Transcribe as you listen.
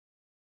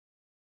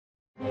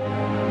Welcome,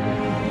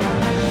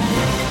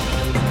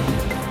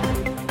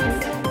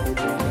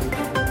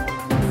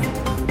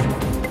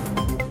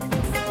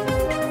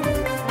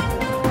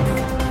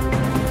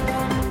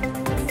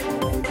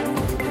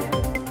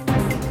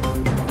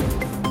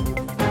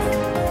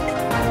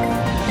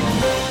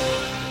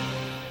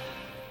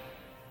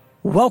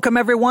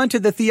 everyone, to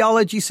the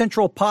Theology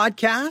Central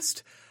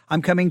podcast.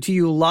 I'm coming to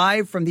you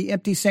live from the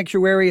empty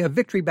sanctuary of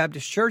Victory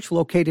Baptist Church,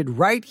 located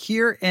right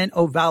here in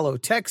Ovalo,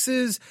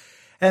 Texas.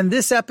 And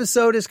this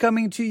episode is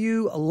coming to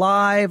you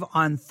live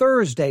on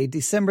Thursday,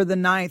 December the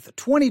 9th,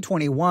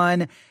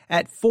 2021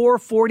 at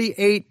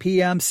 4:48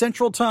 p.m.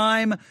 Central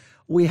Time.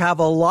 We have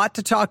a lot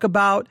to talk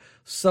about,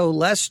 so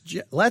let's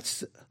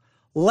just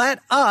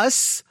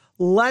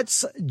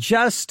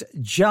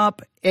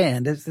jump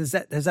in. Does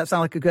that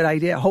sound like a good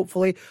idea?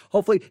 Hopefully,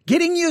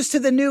 getting used to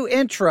the new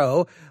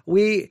intro.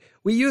 We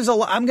use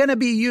I'm going to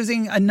be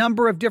using a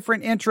number of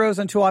different intros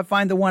until I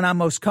find the one I'm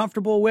most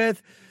comfortable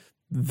with.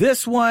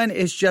 This one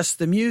is just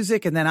the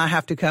music, and then I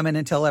have to come in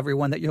and tell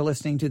everyone that you're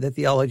listening to the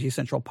Theology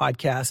Central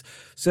podcast.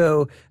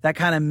 So that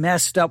kind of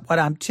messed up what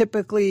I'm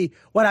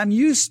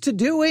used to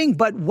doing,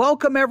 but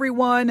welcome,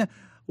 everyone.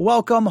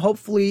 Welcome.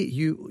 Hopefully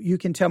you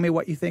can tell me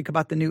what you think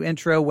about the new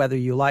intro, whether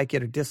you like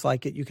it or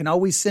dislike it. You can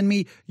always send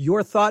me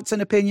your thoughts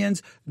and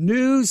opinions,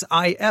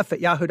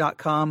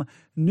 newsif@yahoo.com,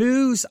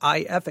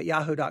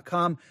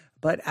 newsif@yahoo.com.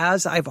 But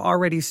as I've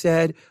already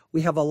said,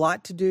 we have a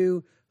lot to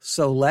do,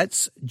 so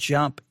let's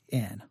jump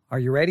in. Are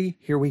you ready?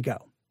 Here we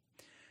go.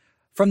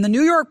 From the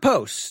New York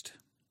Post,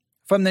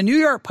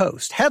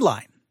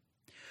 headline,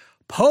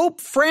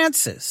 Pope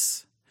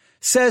Francis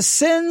says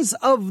sins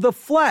of the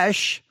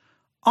flesh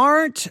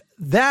aren't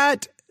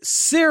that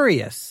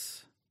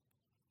serious.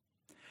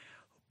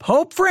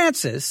 Pope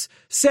Francis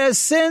says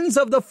sins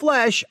of the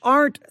flesh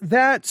aren't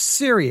that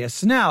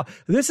serious. Now,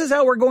 this is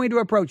how we're going to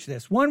approach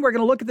this. One, we're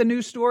going to look at the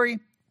news story.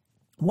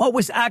 What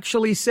was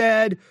actually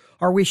said?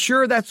 Are we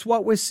sure that's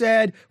what was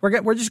said?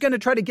 We're just going to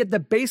try to get the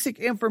basic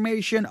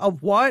information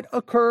of what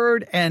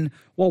occurred and,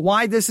 well,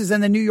 why this is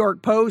in the New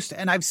York Post.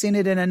 And I've seen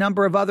it in on a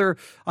number of other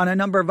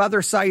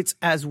sites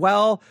as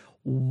well.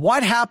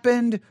 What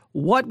happened?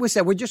 What was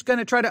said? We're just going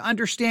to try to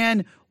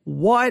understand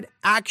what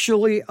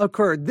actually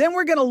occurred. Then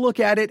we're going to look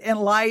at it in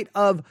light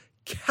of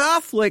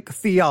Catholic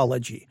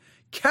theology,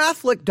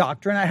 Catholic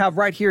doctrine. I have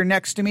right here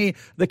next to me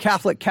the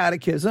Catholic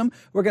Catechism.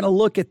 We're going to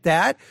look at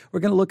that.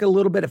 We're going to look at a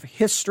little bit of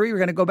history. We're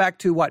going to go back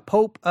to what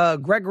Pope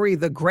Gregory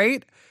the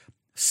Great,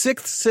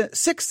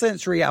 6th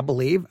century, I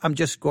believe. I'm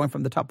just going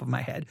from the top of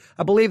my head.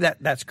 I believe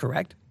that's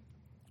correct.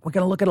 We're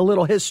going to look at a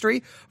little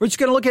history. We're just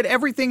going to look at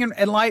everything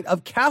in light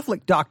of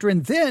Catholic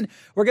doctrine. Then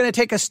we're going to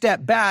take a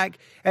step back,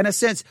 in a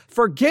sense,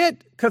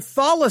 forget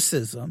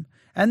Catholicism,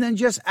 and then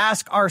just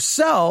ask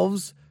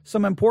ourselves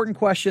some important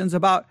questions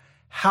about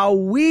how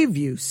we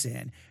view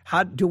sin.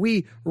 How do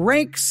we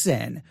rank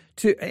sin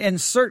in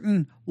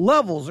certain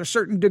levels or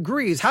certain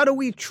degrees? How do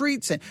we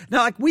treat sin? Now,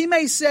 like we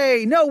may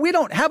say, no, we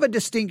don't have a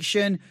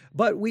distinction,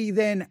 but we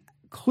then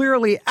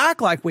clearly act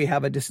like we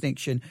have a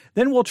distinction.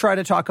 Then we'll try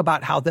to talk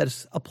about how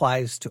this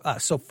applies to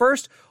us. So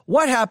first,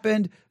 what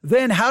happened?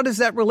 Then how does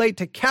that relate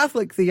to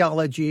Catholic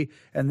theology?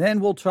 And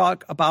then we'll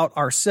talk about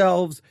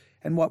ourselves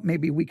and what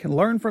maybe we can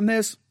learn from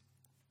this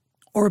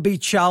or be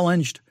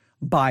challenged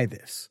by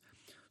this.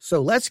 So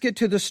let's get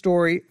to the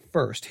story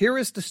first. Here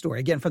is the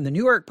story, again, from the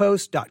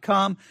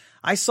NewYorkPost.com.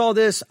 I saw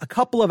this a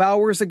couple of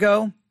hours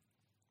ago,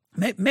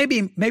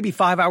 maybe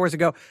 5 hours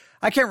ago.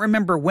 I can't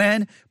remember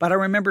when, but I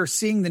remember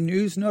seeing the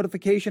news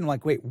notification. I'm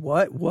like, wait,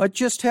 what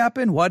just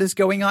happened? What is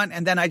going on?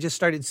 And then I just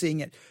started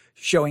seeing it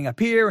showing up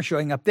here,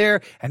 showing up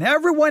there, and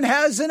everyone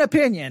has an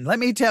opinion. Let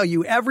me tell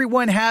you,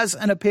 everyone has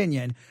an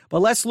opinion,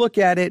 but let's look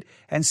at it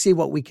and see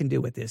what we can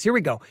do with this. Here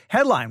we go.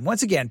 Headline,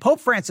 once again,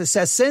 Pope Francis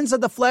says sins of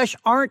the flesh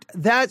aren't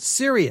that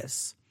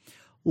serious.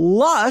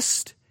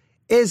 Lust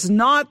is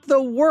not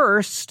the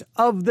worst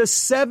of the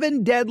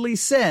 7 deadly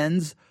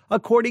sins,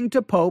 according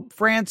to Pope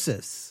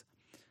Francis.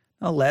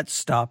 Now, let's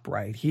stop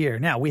right here.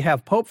 Now, we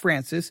have Pope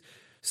Francis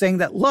saying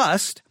that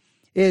lust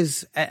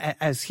is,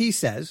 as he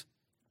says,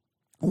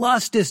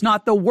 lust is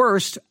not the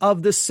worst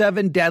of the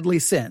 7 deadly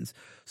sins.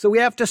 So we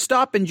have to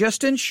stop and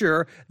just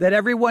ensure that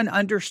everyone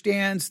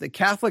understands the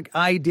Catholic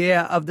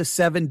idea of the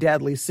 7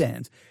 deadly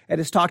sins. It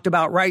is talked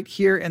about right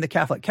here in the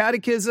Catholic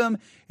Catechism.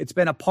 It's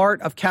been a part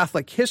of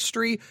Catholic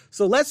history.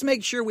 So let's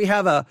make sure we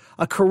have a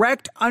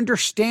correct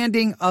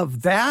understanding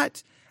of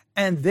that.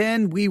 And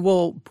then we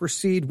will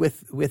proceed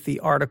with the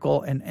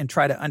article and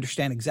try to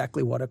understand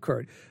exactly what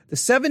occurred. The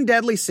 7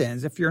 deadly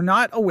sins, if you're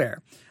not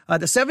aware,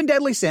 the 7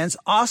 deadly sins,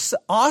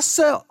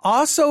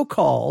 also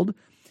called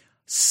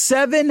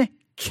 7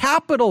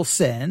 capital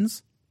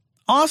sins,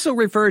 also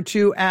referred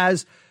to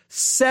as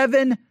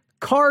 7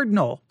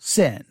 cardinal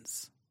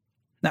sins.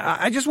 Now,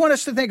 I just want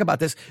us to think about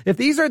this. If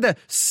these are the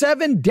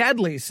 7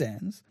 deadly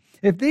sins,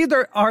 if these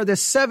are the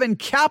 7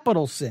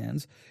 capital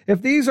sins,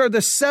 if these are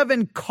the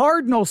 7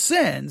 cardinal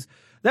sins,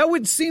 that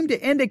would seem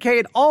to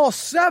indicate all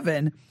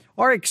 7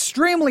 are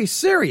extremely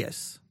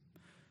serious.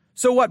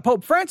 So what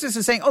Pope Francis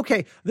is saying,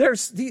 okay,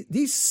 there's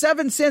these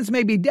 7 sins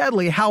may be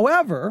deadly.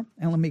 However,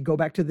 and let me go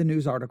back to the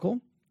news article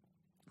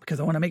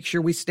because I want to make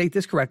sure we state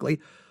this correctly.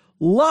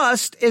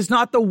 Lust is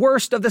not the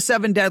worst of the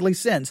 7 deadly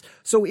sins.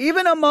 So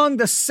even among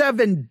the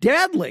 7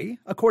 deadly,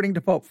 according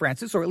to Pope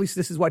Francis, or at least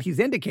this is what he's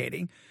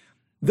indicating,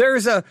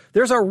 there's a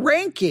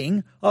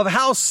ranking of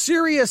how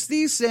serious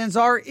these sins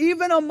are,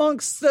 even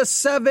amongst the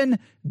 7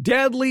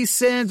 deadly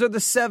sins or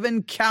the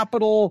 7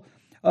 capital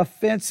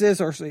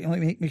offenses, or let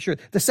me make sure,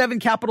 the 7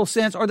 capital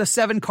sins or the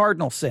 7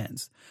 cardinal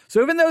sins.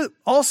 So even though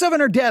all 7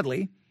 are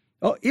deadly,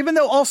 even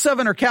though all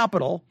 7 are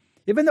capital,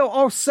 even though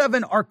all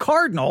 7 are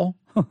cardinal,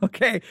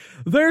 okay,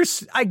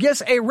 there's, I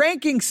guess, a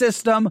ranking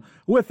system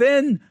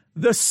within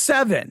the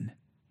 7.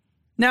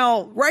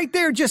 Now, right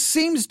there just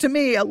seems to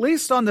me, at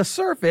least on the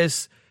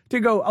surface, to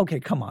go, okay,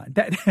 come on.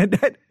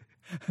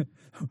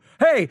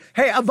 Hey,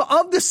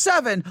 of the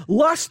 7,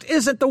 lust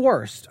isn't the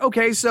worst.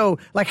 Okay, so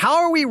like, how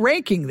are we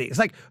ranking these?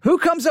 Like, who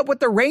comes up with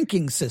the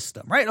ranking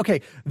system, right?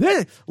 Okay,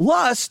 this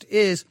lust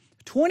is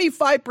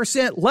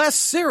 25% less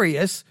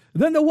serious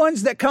than the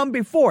ones that come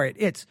before it.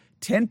 It's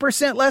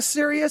 10% less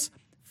serious,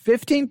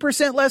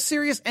 15% less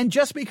serious, and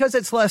just because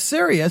it's less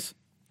serious,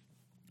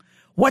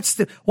 what's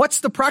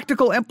the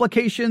practical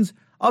implications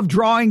of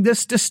drawing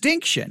this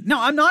distinction?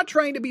 Now, I'm not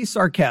trying to be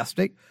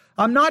sarcastic.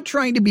 I'm not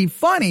trying to be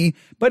funny,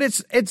 but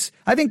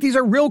I think these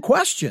are real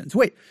questions.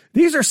 Wait,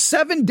 these are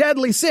 7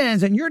 deadly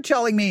sins, and you're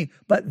telling me,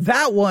 but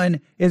that one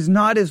is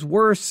not as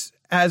worse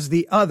as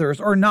the others,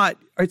 or not,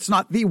 it's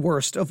not the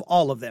worst of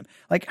all of them.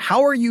 Like,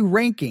 how are you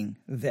ranking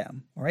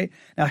them? All right.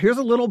 Now, here's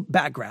a little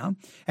background.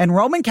 In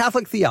Roman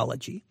Catholic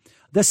theology,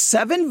 the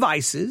 7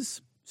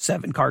 vices,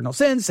 7 cardinal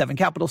sins, 7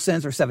 capital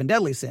sins, or 7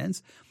 deadly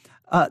sins,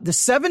 the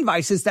 7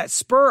 vices that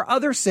spur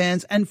other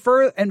sins and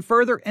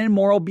further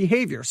immoral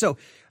behavior. So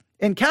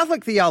in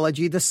Catholic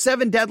theology, the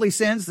 7 deadly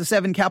sins, the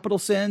 7 capital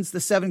sins,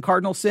 the 7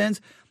 cardinal sins,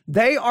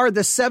 they are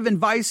the 7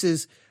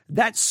 vices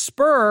that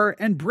spur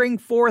and bring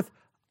forth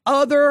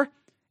other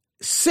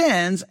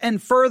sins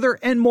and further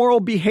immoral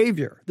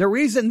behavior. The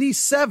reason these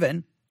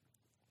 7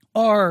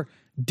 are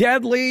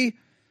deadly,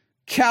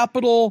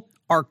 capital,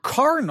 are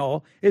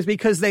cardinal is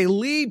because they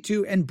lead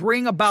to and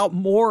bring about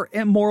more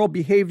immoral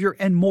behavior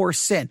and more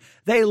sin.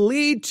 They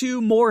lead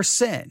to more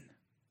sin.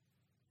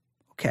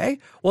 Okay?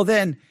 Well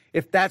then,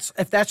 if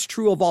that's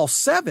true of all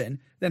 7,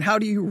 then how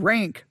do you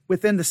rank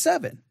within the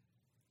 7?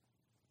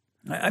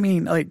 I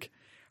mean, like,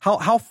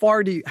 how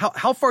far do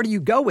you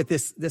go with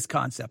this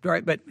concept? All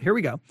right, but here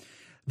we go.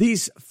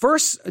 These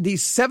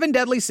 7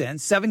 deadly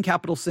sins, 7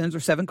 capital sins or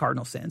 7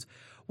 cardinal sins,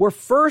 were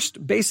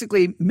first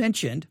basically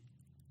mentioned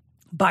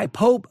by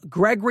Pope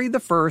Gregory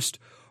I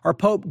or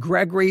Pope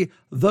Gregory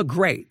the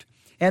Great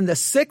in the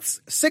 6th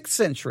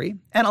century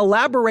and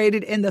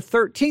elaborated in the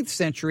 13th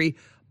century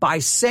by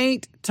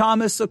Saint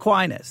Thomas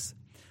Aquinas.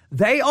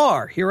 They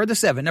are, here are the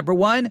 7. Number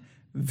 1,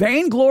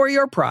 vainglory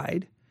or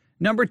pride.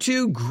 Number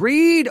 2,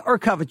 greed or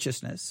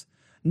covetousness.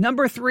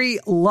 Number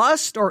 3,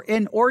 lust or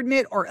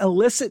inordinate or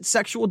illicit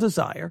sexual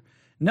desire.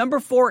 Number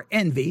 4,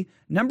 envy.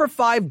 Number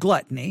 5,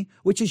 gluttony,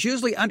 which is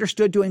usually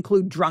understood to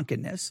include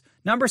drunkenness.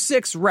 Number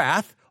 6,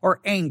 wrath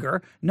or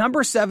anger.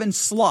 Number 7,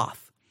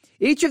 sloth.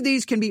 Each of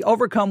these can be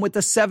overcome with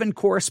the 7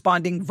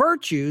 corresponding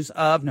virtues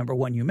of number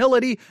 1,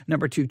 humility,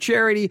 number 2,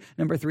 charity,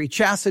 number 3,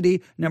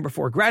 chastity, number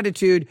 4,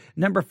 gratitude,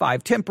 number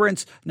 5,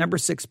 temperance, number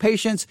 6,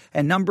 patience,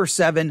 and number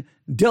 7,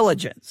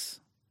 diligence.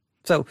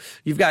 So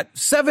you've got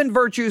 7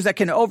 virtues that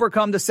can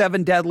overcome the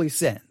 7 deadly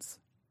sins.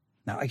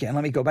 Now, again,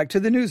 let me go back to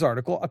the news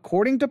article.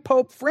 According to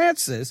Pope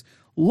Francis,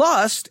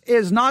 lust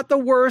is not the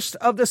worst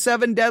of the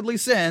 7 deadly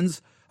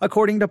sins,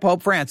 according to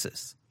Pope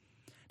Francis.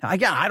 Now,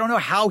 again, I don't know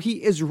how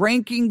he is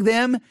ranking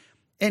them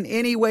in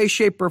any way,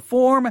 shape, or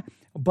form,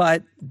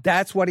 but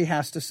that's what he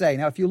has to say.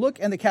 Now, if you look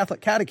in the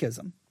Catholic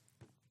Catechism,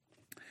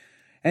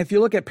 and if you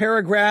look at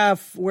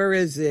paragraph, where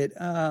is it?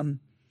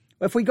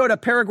 If we go to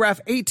paragraph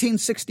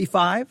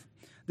 1865,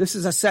 this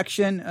is a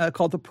section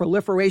called the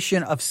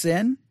proliferation of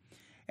sin.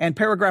 And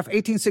paragraph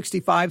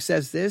 1865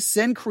 says this: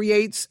 sin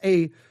creates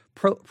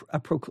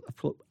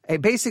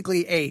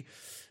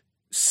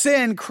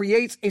sin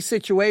creates a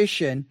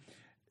situation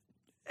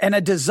and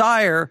a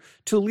desire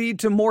to lead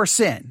to more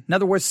sin. In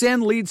other words,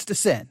 sin leads to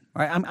sin.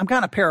 All right? I'm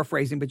kind of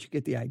paraphrasing, but you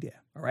get the idea.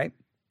 All right.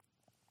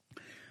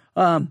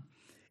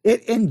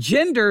 It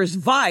engenders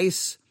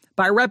vice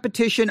by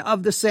repetition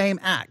of the same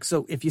act.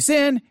 So if you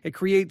sin, it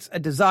creates a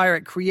desire.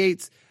 It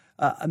creates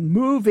a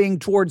moving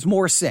towards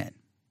more sin.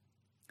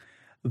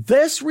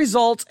 This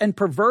results in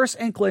perverse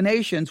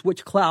inclinations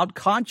which cloud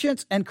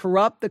conscience and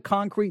corrupt the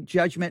concrete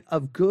judgment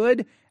of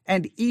good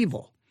and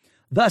evil.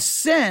 Thus,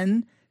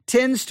 sin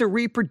tends to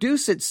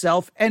reproduce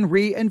itself and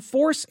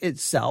reinforce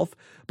itself,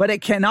 but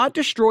it cannot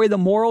destroy the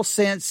moral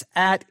sense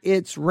at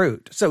its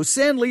root. So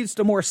sin leads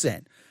to more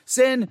sin.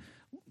 Sin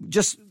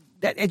just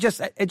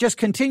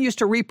continues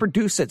to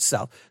reproduce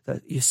itself.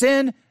 You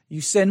sin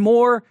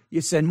more,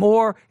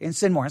 and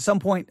sin more. At some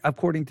point,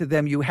 according to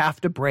them, you have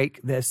to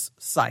break this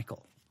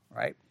cycle,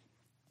 right?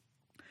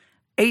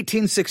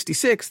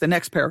 1866, the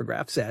next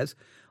paragraph says,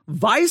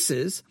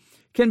 vices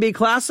can be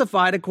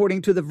classified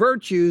according to the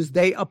virtues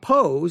they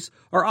oppose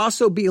or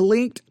also be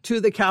linked to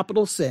the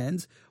capital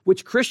sins,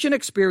 which Christian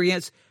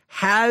experience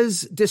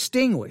has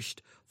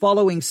distinguished.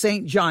 Following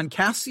St. John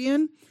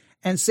Cassian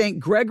and St.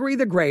 Gregory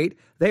the Great,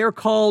 they are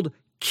called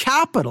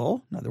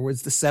capital, in other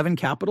words, the 7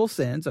 capital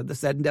sins or the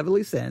 7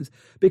 deadly sins,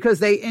 because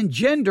they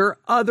engender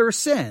other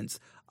sins,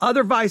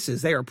 other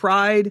vices. They are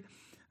pride,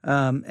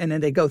 and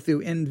then they go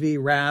through envy,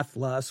 wrath,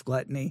 lust,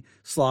 gluttony,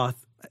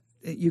 sloth.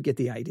 You get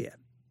the idea.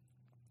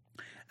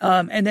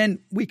 And then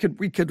we could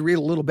read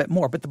a little bit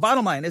more, but the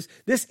bottom line is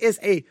this is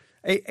a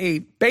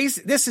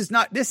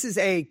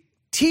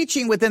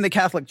teaching within the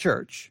Catholic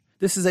Church.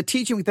 This is a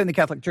teaching within the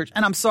Catholic Church.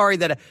 And I'm sorry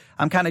that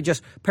I'm kind of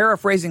just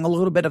paraphrasing a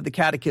little bit of the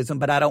catechism,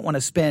 but I don't want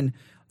to spend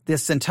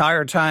this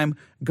entire time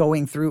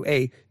going through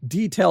a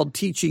detailed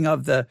teaching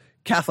of the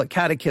Catholic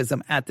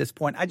Catechism at this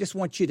point. I just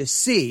want you to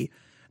see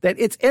that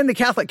it's in the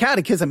Catholic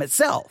Catechism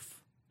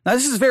itself. Now,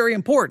 this is very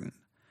important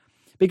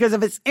because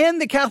if it's in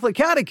the Catholic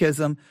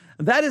Catechism,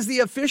 that is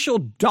the official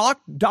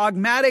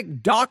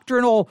dogmatic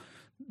doctrinal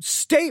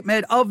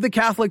statement of the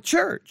Catholic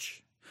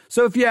Church.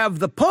 So if you have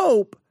the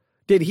Pope,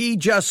 did he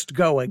just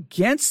go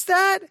against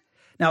that?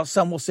 Now,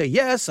 some will say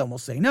yes, some will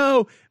say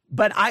no,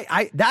 but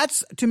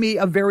that's to me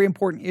a very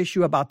important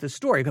issue about this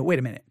story. But wait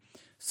a minute.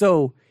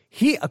 So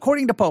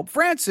according to Pope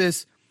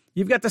Francis,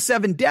 you've got the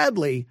 7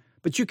 deadly,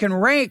 but you can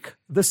rank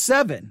the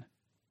 7.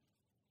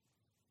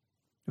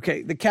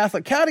 Okay, the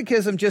Catholic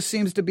Catechism just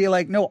seems to be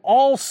like, no,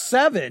 all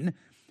 7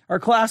 are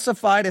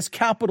classified as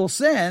capital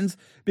sins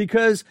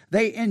because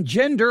they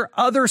engender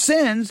other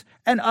sins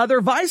and other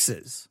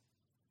vices.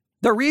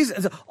 The reason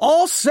is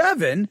all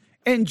 7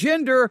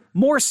 engender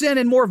more sin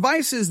and more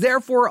vices.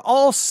 Therefore,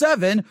 all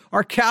 7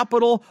 are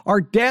capital,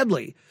 are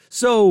deadly.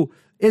 So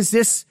is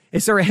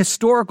there a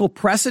historical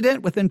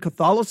precedent within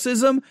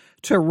Catholicism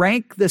to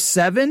rank the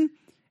 7?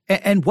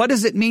 And what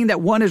does it mean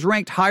that one is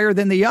ranked higher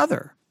than the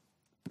other?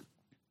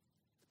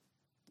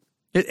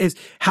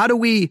 How do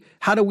we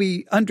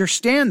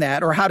understand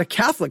that, or how do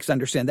Catholics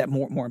understand that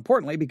more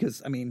importantly?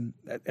 Because, I mean,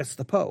 it's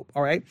the Pope,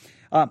 all right?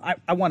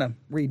 I want to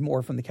read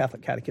more from the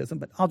Catholic Catechism,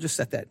 but I'll just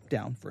set that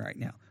down for right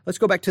now. Let's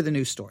go back to the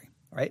news story,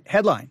 all right?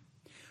 Headline: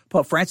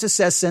 Pope Francis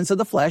says sins of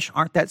the flesh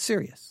aren't that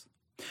serious.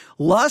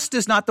 Lust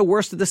is not the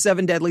worst of the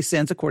 7 deadly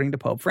sins, according to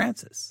Pope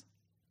Francis.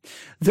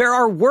 There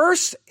are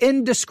worse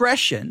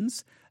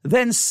indiscretions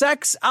than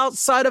sex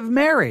outside of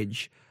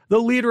marriage, the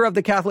leader of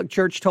the Catholic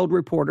Church told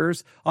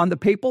reporters on the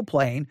Papal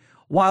Plain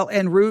while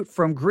en route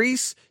from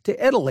Greece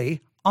to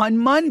Italy on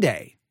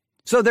Monday.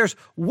 So there's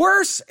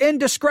worse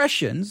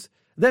indiscretions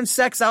than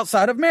sex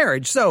outside of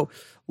marriage. So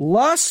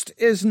lust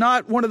is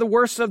not one of the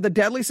worst of the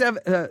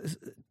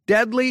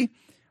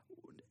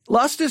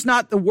Lust is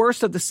not the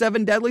worst of the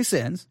 7 deadly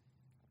sins.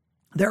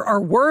 There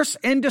are worse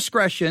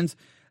indiscretions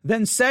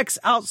than sex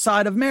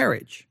outside of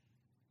marriage.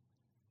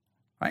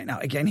 All right, now,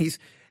 again,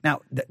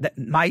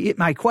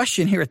 my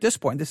question here at this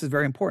point, this is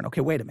very important.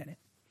 Okay, wait a minute.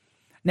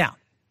 Now,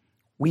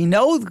 we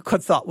know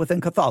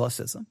within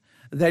Catholicism,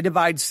 they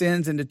divide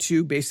sins into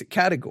 2 basic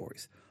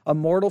categories, a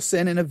mortal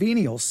sin and a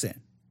venial sin.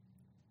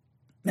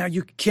 Now,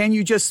 can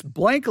you just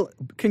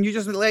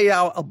lay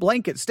out a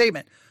blanket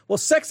statement? Well,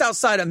 sex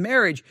outside of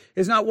marriage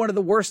is not one of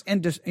the worst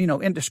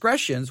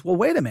indiscretions. Well,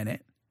 wait a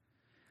minute.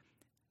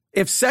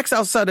 If sex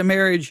outside of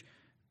marriage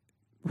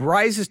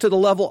rises to the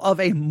level of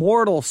a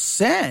mortal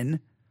sin,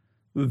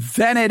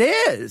 then it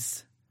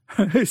is.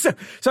 So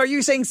are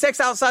you saying sex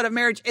outside of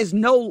marriage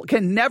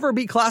can never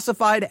be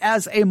classified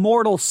as a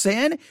mortal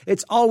sin?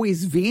 It's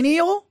always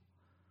venial?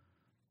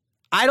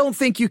 I don't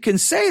think you can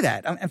say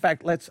that. In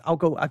fact, I've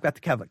got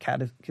the Catholic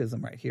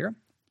Catechism right here.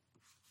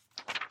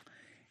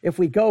 If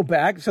we go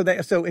back, so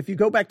if you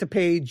go back to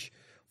page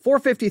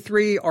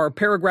 453 or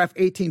paragraph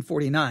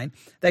 1849,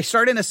 they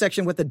start in a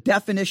section with the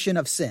definition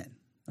of sin.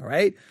 All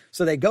right.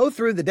 So they go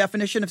through the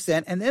definition of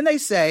sin, and then they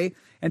say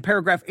in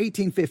paragraph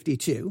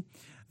 1852,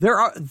 there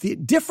are the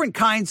different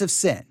kinds of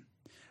sin.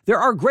 There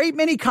are a great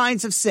many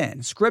kinds of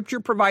sin. Scripture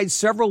provides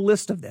several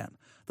lists of them.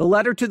 The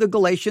letter to the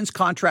Galatians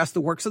contrasts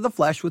the works of the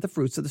flesh with the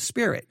fruits of the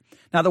Spirit.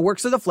 Now, the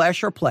works of the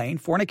flesh are plain: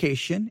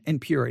 fornication,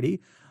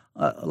 impurity,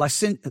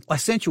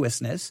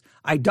 licentiousness,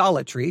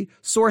 idolatry,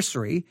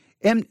 sorcery,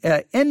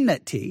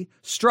 enmity,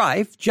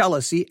 strife,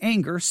 jealousy,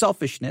 anger,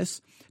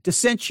 selfishness,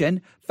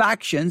 dissension,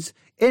 factions,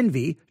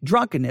 envy,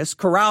 drunkenness,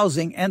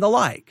 carousing, and the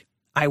like.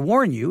 I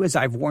warn you, as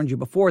I've warned you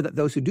before, that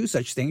those who do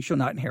such things shall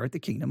not inherit the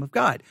kingdom of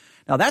God.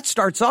 Now, that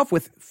starts off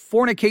with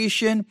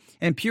fornication,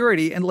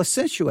 impurity, and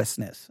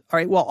licentiousness. All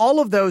right, well, all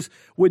of those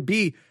would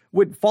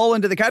fall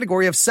into the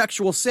category of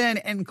sexual sin,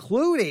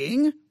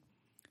 including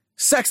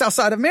sex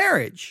outside of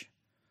marriage.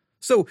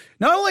 So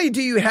not only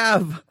do you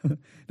have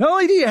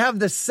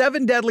the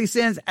 7 deadly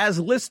sins as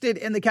listed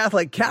in the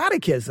Catholic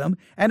Catechism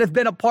and have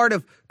been a part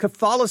of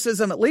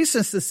Catholicism at least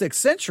since the 6th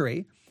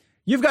century,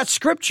 you've got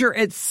Scripture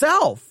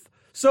itself.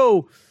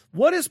 So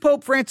what is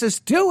Pope Francis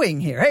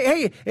doing here?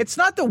 Hey, it's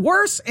not the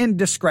worst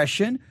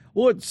indiscretion.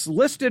 Well, it's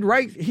listed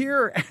right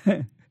here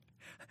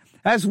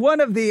as one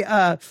of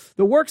the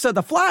works of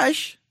the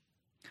flesh.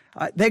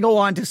 They go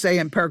on to say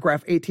in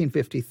paragraph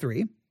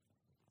 1853,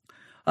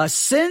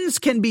 sins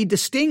can be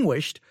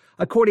distinguished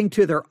according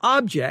to their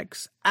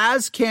objects,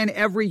 as can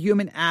every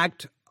human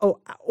act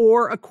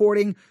or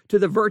according to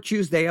the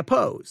virtues they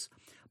oppose,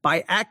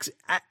 by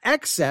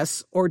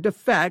excess or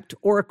defect,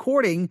 or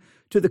according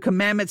to the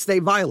commandments they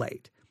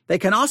violate. They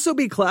can also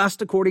be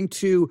classed according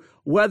to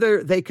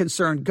whether they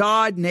concern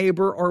God,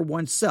 neighbor, or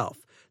oneself.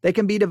 They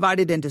can be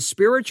divided into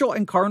spiritual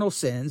and carnal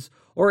sins,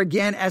 or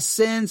again as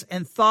sins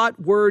in thought,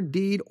 word,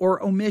 deed,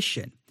 or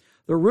omission.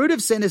 The root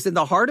of sin is in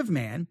the heart of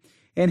man,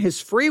 and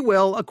his free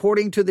will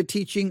according to the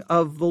teaching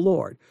of the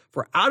Lord.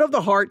 For out of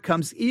the heart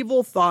comes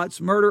evil thoughts,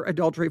 murder,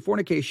 adultery,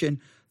 fornication,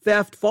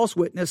 theft, false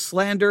witness,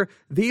 slander.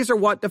 These are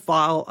what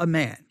defile a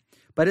man.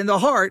 But in the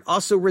heart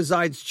also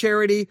resides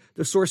charity,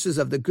 the sources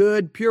of the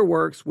good, pure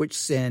works, which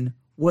sin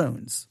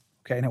wounds.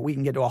 Okay, now we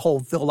can get to a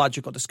whole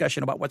theological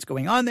discussion about what's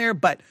going on there,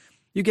 but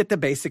you get the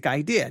basic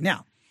idea.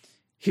 Now,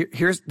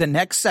 here's the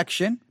next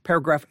section,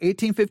 paragraph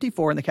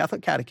 1854 in the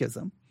Catholic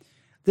Catechism.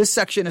 This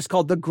section is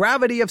called the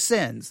gravity of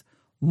sins,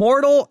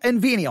 mortal and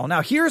venial.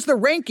 Now, here's the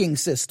ranking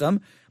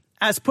system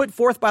as put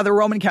forth by the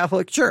Roman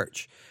Catholic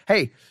Church.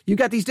 Hey, you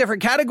got these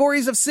different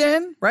categories of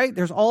sin, right?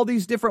 There's all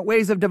these different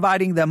ways of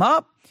dividing them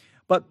up.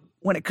 But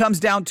when it comes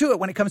down to it,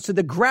 when it comes to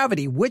the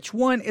gravity, which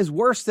one is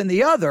worse than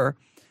the other,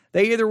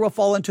 they either will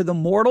fall into the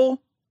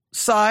mortal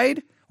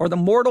side or the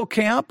mortal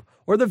camp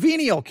or the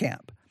venial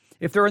camp.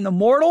 If they're in the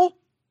mortal,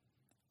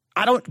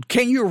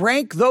 can you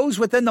rank those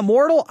within the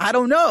mortal? I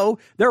don't know.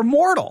 They're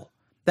mortal.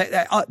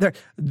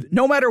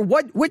 No matter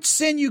which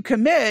sin you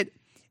commit,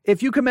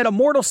 if you commit a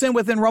mortal sin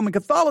within Roman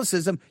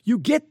Catholicism, you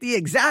get the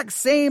exact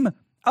same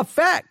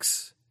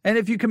effects. And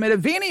if you commit a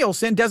venial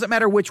sin, doesn't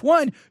matter which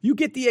one, you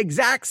get the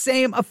exact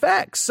same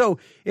effects. So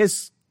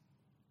is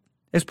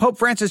Pope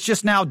Francis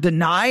just now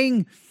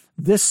denying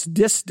this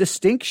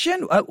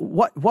distinction?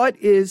 What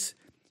is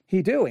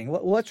he doing?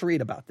 Let's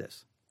read about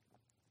this.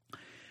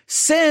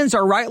 Sins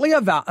are rightly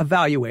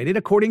evaluated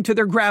according to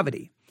their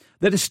gravity.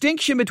 The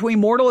distinction between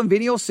mortal and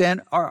venial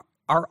sin are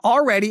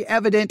already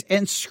evident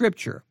in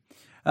Scripture.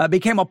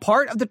 Became a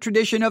part of the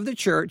tradition of the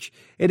church.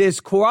 It is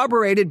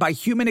corroborated by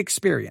human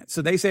experience.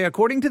 So they say,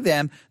 according to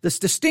them, this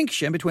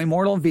distinction between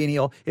mortal and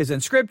venial is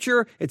in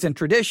Scripture, it's in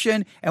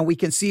tradition, and we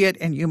can see it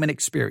in human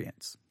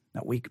experience.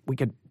 Now, we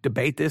could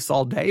debate this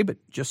all day, but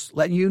just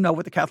letting you know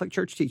what the Catholic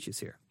Church teaches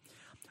here.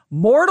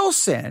 Mortal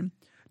sin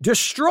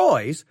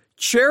destroys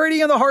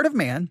charity in the heart of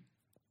man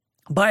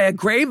by a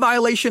grave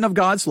violation of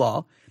God's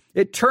law.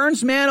 It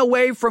turns man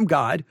away from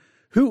God,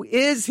 who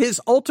is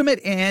his ultimate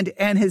end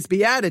and his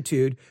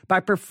beatitude, by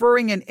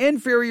preferring an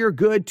inferior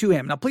good to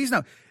him. Now, please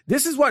note,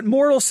 this is what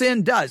mortal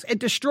sin does. It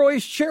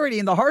destroys charity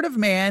in the heart of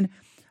man.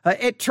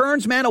 It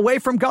turns man away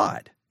from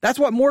God. That's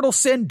what mortal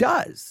sin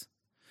does.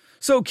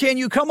 So can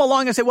you come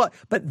along and say, well,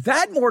 but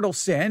that mortal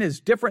sin is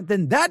different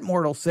than that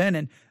mortal sin,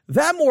 and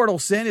that mortal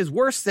sin is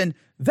worse than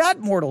that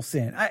mortal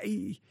sin?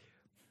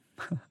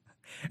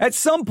 At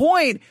some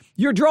point,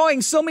 you're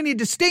drawing so many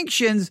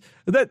distinctions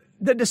that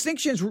the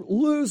distinctions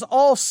lose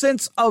all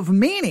sense of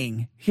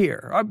meaning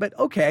here. But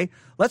okay,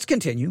 let's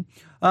continue.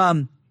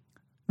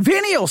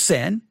 Venial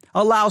sin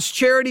allows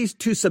charity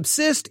to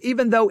subsist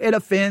even though it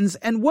offends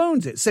and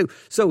wounds it.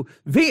 So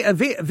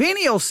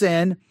venial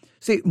sin,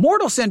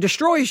 mortal sin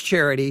destroys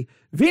charity.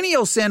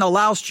 Venial sin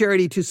allows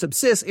charity to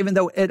subsist even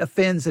though it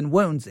offends and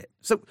wounds it.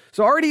 So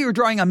already you're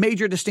drawing a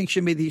major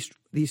distinction between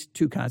these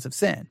two kinds of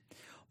sin.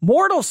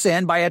 Mortal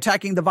sin, by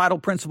attacking the vital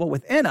principle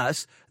within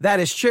us, that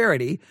is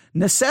charity,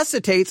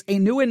 necessitates a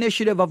new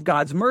initiative of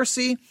God's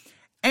mercy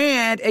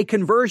and a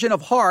conversion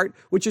of heart,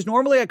 which is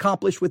normally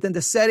accomplished within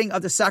the setting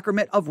of the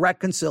sacrament of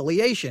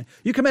reconciliation.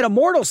 You commit a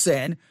mortal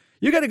sin,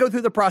 you got to go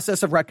through the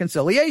process of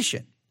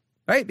reconciliation,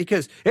 right?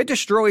 Because it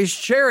destroys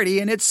charity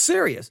and it's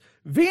serious.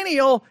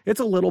 Venial, it's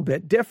a little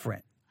bit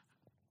different.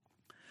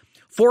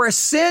 For a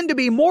sin to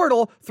be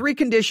mortal, three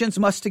conditions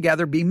must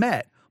together be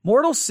met.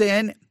 Mortal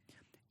sin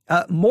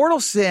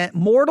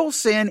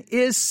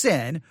is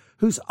sin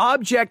whose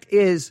object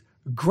is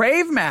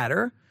grave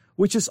matter,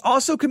 which is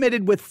also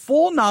committed with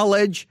full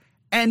knowledge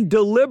and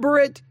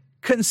deliberate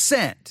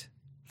consent.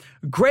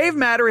 Grave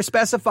matter is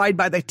specified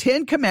by the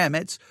 10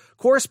 commandments,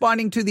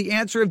 corresponding to the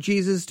answer of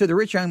Jesus to the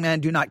rich young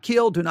man: do not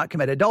kill, do not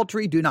commit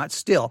adultery, do not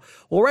steal.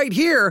 Well, right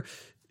here,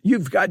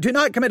 you've got do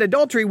not commit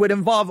adultery would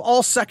involve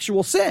all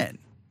sexual sin,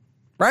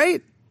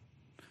 right?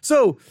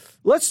 So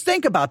let's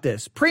think about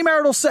this.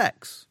 Premarital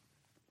sex.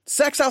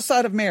 Sex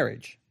outside of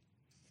marriage.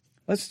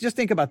 Let's just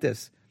think about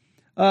this.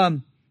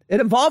 It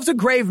involves a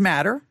grave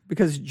matter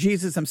because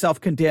Jesus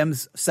himself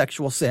condemns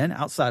sexual sin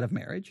outside of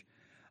marriage.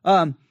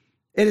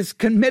 It is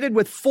committed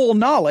with full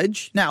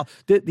knowledge. Now,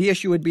 the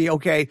issue would be,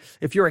 okay,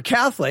 if you're a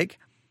Catholic,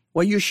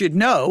 well, you should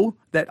know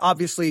that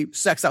obviously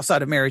sex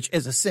outside of marriage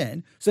is a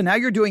sin. So now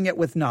you're doing it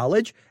with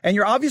knowledge, and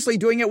you're obviously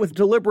doing it with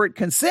deliberate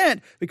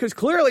consent, because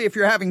clearly if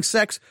you're having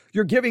sex,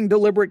 you're giving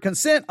deliberate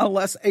consent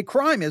unless a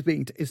crime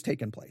is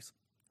taking place.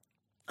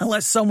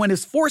 Unless someone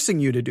is forcing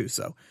you to do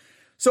so.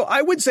 So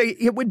I would say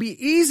it would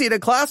be easy to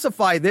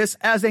classify this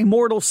as a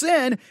mortal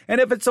sin.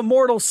 And if it's a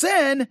mortal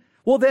sin,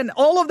 well, then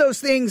all of those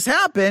things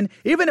happen.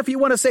 Even if you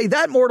want to say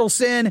that mortal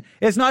sin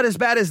is not as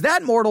bad as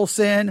that mortal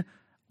sin,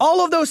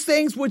 all of those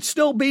things would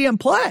still be in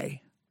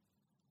play.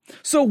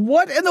 So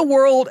what in the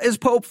world is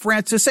Pope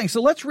Francis saying?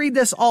 So let's read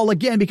this all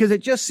again, because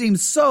it just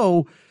seems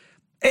so,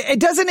 it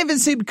doesn't even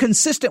seem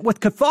consistent with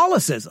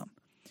Catholicism.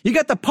 You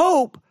got the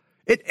Pope,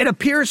 it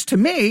appears to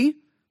me,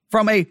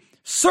 from a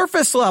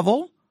surface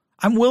level,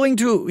 I'm willing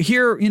to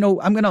hear,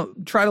 I'm going to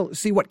try to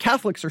see what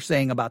Catholics are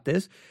saying about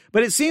this,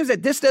 but it seems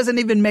that this doesn't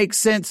even make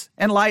sense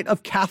in light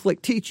of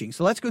Catholic teaching.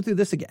 So let's go through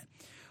this again.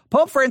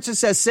 Pope Francis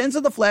says sins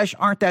of the flesh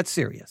aren't that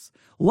serious.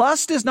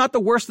 Lust is not the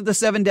worst of the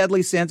 7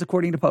 deadly sins,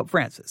 according to Pope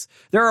Francis.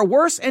 There are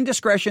worse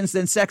indiscretions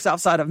than sex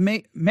outside of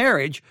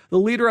marriage, the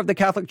leader of the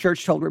Catholic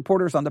Church told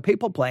reporters on the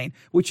Papal Plane,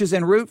 which is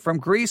en route from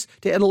Greece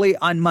to Italy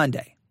on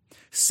Monday.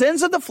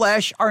 Sins of the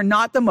flesh are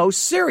not the most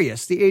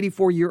serious, the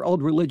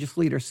 84-year-old religious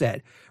leader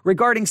said.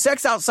 Regarding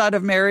sex outside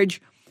of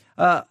marriage,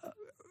 let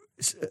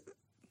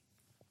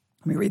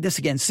me read this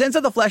again. Sins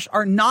of the flesh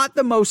are not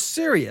the most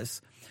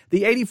serious,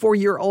 the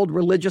 84-year-old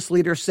religious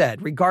leader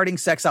said, regarding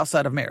sex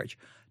outside of marriage.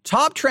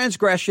 Top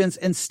transgressions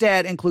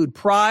instead include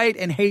pride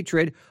and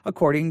hatred,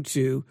 according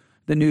to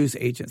the news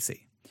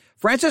agency.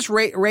 Francis'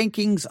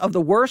 rankings of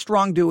the worst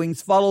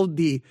wrongdoings followed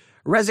the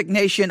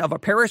resignation of a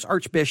parish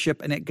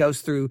archbishop, and it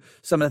goes through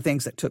some of the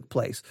things that took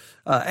place.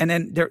 And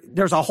then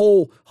there's a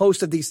whole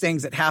host of these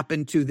things that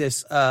happened to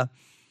this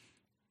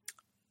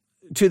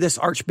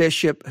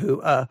archbishop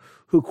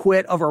who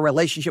quit over a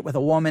relationship with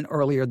a woman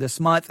earlier this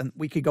month, and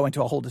we could go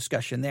into a whole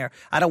discussion there.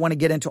 I don't want to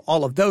get into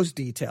all of those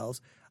details.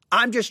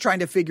 I'm just trying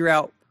to figure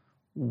out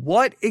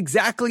what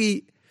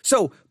exactly.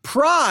 So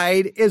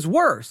pride is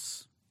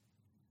worse.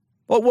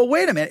 Well,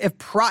 wait a minute. If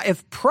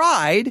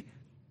pride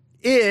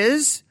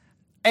is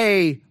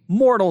a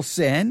mortal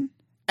sin,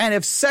 and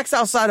if sex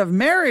outside of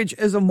marriage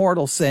is a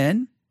mortal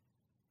sin,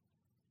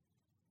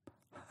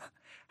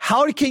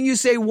 how can you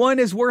say one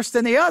is worse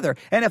than the other?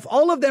 And if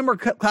all of them are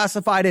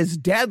classified as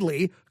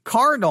deadly,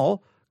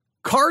 cardinal,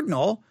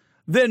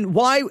 then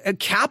why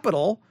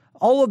capital?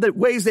 All of the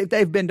ways that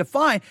they've been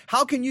defined,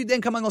 how can you then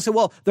come along and say,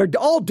 well, they're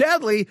all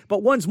deadly,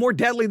 but one's more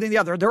deadly than the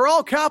other? They're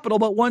all capital,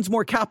 but one's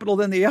more capital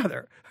than the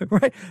other,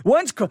 right?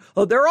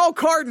 They're all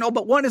cardinal,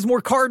 but one is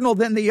more cardinal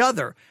than the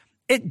other.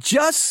 It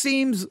just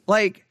seems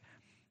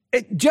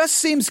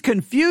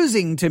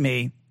confusing to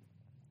me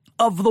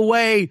of the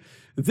way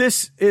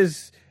this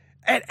is.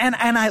 And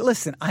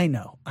I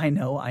know.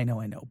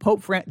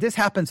 This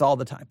happens all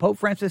the time. Pope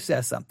Francis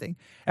says something.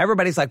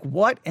 Everybody's like,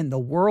 what in the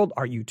world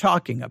are you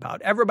talking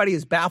about? Everybody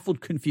is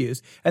baffled,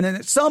 confused. And then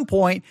at some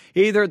point,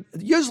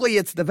 usually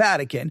it's the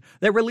Vatican,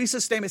 they release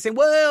a statement saying,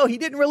 well, he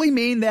didn't really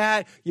mean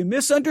that. You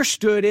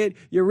misunderstood it.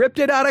 You ripped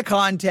it out of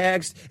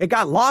context. It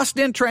got lost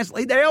in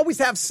translation. They always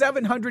have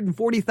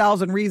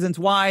 740,000 reasons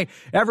why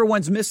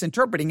everyone's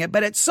misinterpreting it.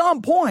 But at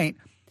some point,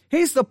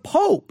 he's the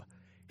Pope.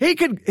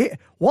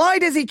 Why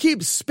does he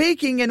keep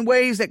speaking in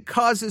ways that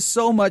causes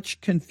so much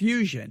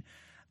confusion?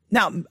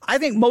 Now, I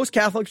think most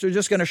Catholics are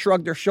just going to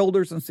shrug their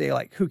shoulders and say,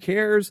 like, who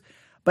cares?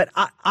 But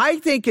I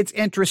think it's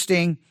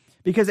interesting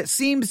because it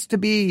seems to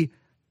be,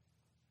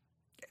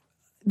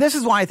 this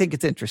is why I think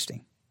it's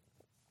interesting.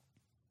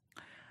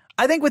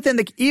 I think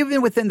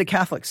even within the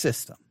Catholic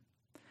system,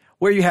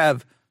 where you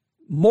have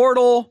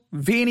mortal,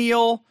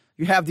 venial,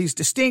 you have these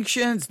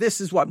distinctions.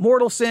 This is what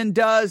mortal sin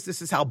does.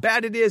 This is how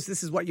bad it is.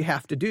 This is what you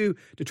have to do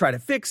to try to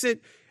fix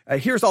it.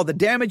 Here's all the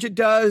damage it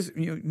does.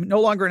 You're no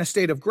longer in a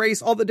state of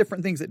grace, all the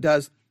different things it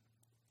does.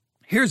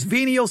 Here's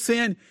venial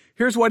sin.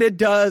 Here's what it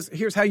does.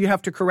 Here's how you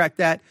have to correct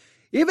that.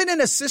 Even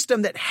in a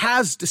system that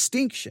has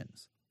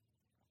distinctions,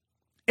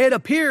 it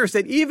appears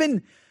that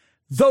even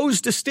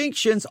those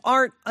distinctions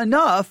aren't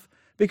enough,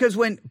 because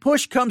when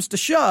push comes to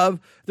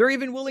shove, they're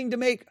even willing to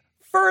make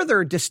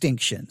further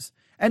distinctions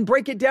and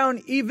break it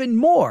down even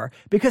more,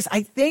 because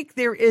I think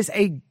there is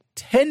a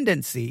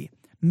tendency,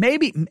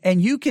 maybe, and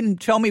you can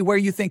tell me where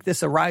you think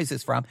this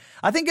arises from.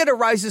 I think it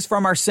arises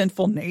from our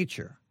sinful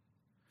nature.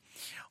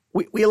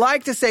 We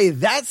like to say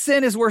that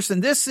sin is worse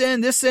than this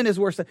sin is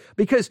worse than,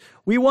 because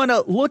we want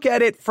to look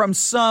at it from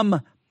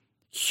some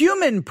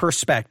human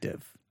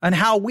perspective on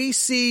how we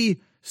see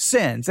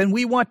sins, and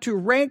we want to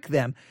rank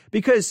them,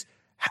 because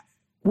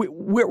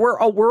we're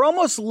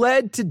almost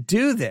led to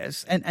do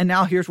this. And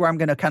now here's where I'm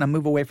going to kind of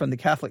move away from the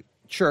Catholic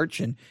Church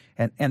and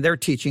their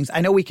teachings. I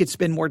know we could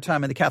spend more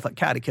time in the Catholic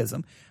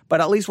Catechism, but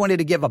I at least wanted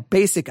to give a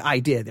basic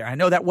idea there. I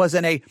know that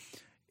wasn't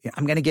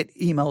I'm going to get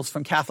emails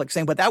from Catholics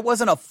saying, but that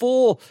wasn't a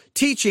full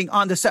teaching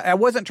on the I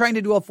wasn't trying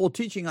to do a full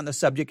teaching on the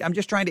subject. I'm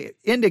just trying to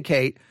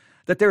indicate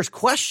that there's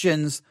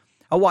questions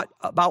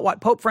about what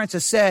Pope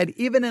Francis said,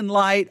 even in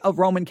light of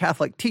Roman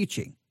Catholic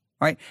teaching.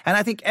 Right. And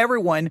I think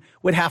everyone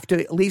would have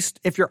to, at least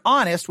if you're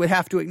honest, would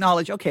have to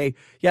acknowledge, okay,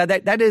 yeah,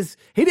 that is,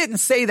 he didn't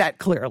say that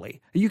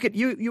clearly. You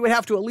would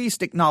have to at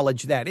least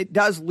acknowledge that. It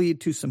does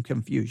lead to some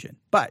confusion.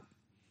 But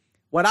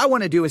what I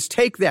want to do is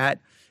take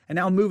that and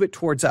now move it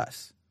towards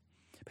us,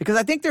 because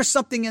I think there's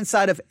something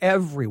inside of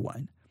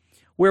everyone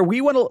where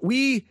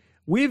we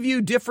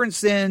view different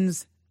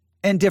sins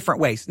in different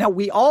ways.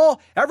 Now,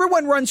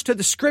 everyone runs to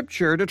the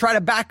scripture to try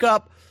to back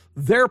up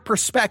their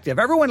perspective.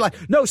 Everyone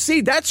no,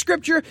 see that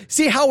scripture,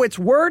 see how it's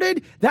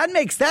worded? That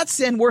makes that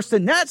sin worse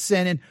than that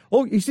sin.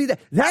 And, you see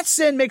that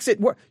sin makes it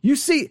worse. You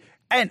see,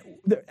 and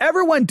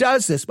everyone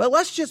does this, but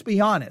let's just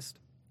be honest.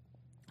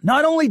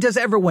 Not only does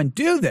everyone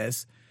do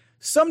this,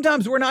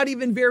 sometimes we're not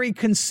even very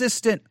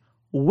consistent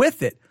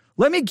with it.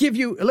 Let me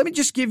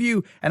just give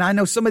you, and I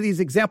know some of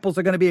these examples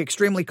are going to be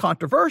extremely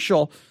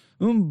controversial,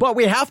 but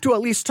we have to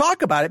at least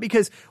talk about it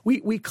because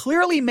we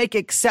clearly make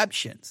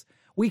exceptions.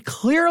 We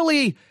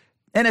clearly,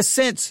 in a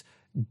sense,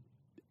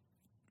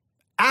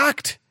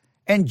 act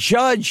and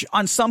judge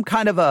on some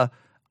kind of a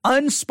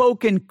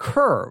unspoken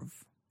curve.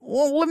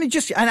 Well, let me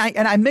just, and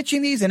I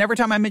mention these, and every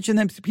time I mention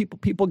them,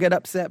 people get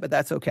upset, but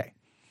that's okay.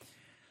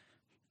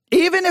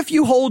 Even if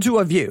you hold to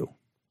a view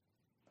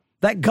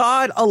that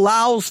God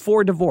allows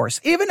for divorce,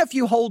 even if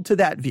you hold to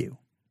that view,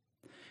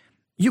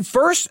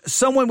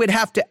 someone would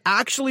have to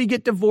actually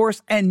get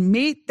divorced and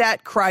meet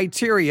that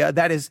criteria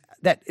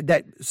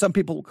that some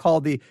people call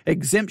the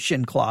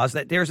exemption clause,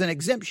 that there's an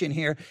exemption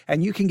here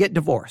and you can get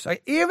divorced.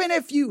 Right? Even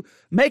if you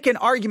make an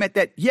argument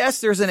that,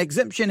 yes, there's an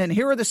exemption and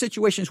here are the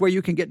situations where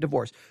you can get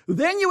divorced,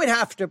 then you would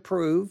have to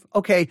prove,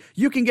 okay,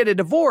 you can get a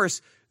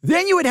divorce.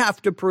 Then you would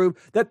have to prove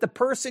that the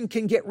person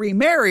can get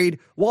remarried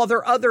while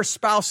their other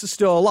spouse is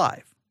still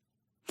alive.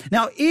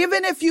 Now,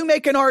 even if you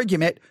make an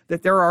argument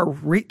that there are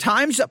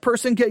times a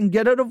person can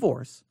get a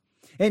divorce,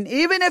 and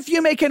even if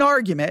you make an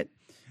argument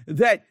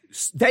that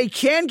they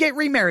can get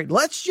remarried,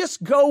 let's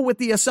just go with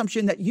the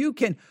assumption that you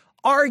can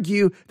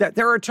argue that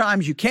there are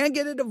times you can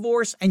get a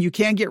divorce and you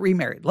can get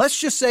remarried. Let's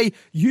just say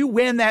you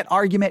win that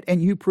argument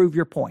and you prove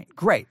your point.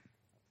 Great.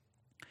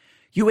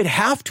 You would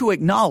have to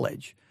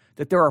acknowledge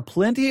that there are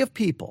plenty of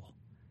people,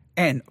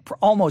 and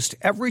almost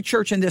every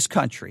church in this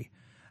country,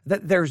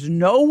 that there's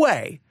no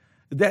way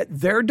that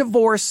their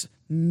divorce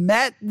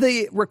met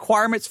the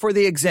requirements for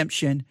the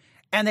exemption,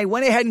 and they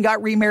went ahead and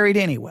got remarried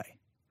anyway.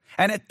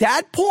 And at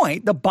that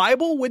point, the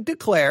Bible would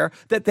declare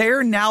that they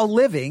are now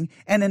living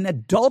in an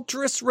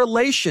adulterous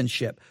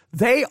relationship.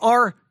 They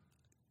are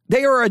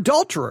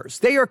adulterers.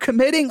 They are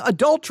committing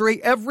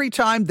adultery every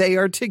time they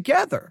are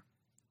together.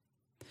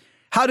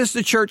 How does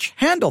the church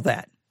handle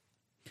that?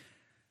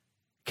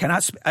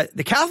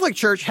 The Catholic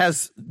Church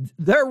has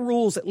their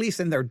rules, at least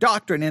in their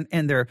doctrine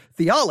and their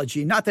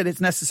theology, not that it's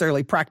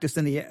necessarily practiced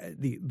in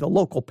the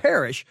local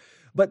parish,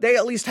 but they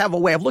at least have a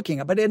way of looking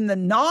at it. But in the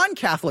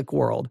non-Catholic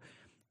world,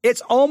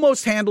 it's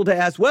almost handled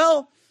as,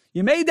 well,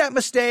 you made that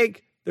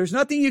mistake. There's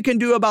nothing you can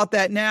do about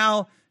that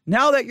now.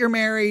 Now that you're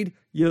married,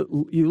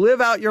 you live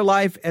out your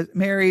life as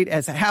married,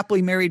 as a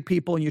happily married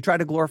people, and you try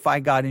to glorify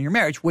God in your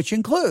marriage, which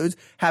includes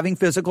having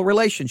physical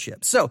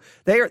relationships. So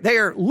they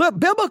are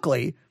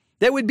biblically,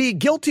 they would be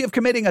guilty of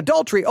committing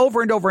adultery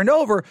over and over and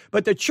over,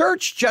 but the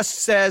church just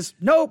says,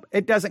 nope,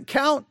 it doesn't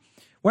count.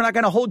 We're not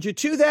going to hold you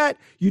to that.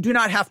 You do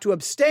not have to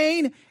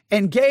abstain,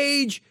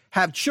 engage,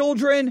 have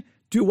children,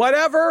 do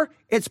whatever.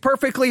 It's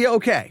perfectly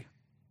okay.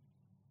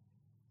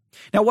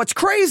 Now, what's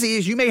crazy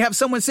is you may have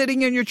someone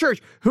sitting in your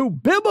church who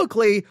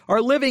biblically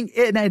are living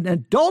in an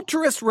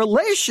adulterous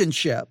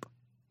relationship.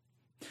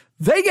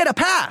 They get a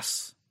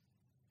pass.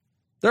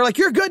 They're like,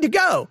 you're good to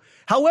go.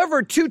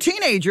 However, two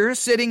teenagers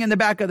sitting in the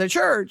back of the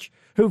church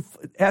who,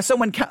 as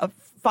someone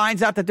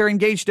finds out that they're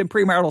engaged in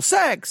premarital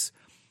sex,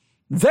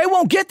 they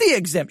won't get the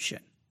exemption.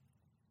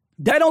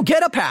 They don't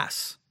get a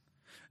pass.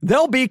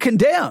 They'll be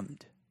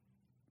condemned.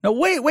 Now,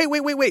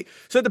 wait.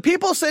 So the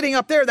people sitting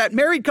up there, that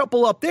married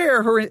couple up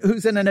there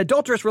who's in an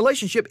adulterous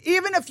relationship,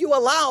 even if you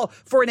allow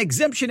for an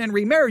exemption in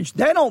remarriage,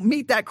 they don't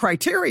meet that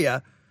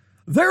criteria.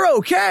 They're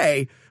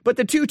okay. But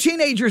the two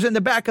teenagers in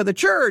the back of the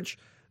church,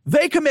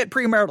 they commit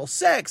premarital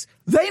sex.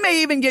 They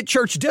may even get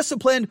church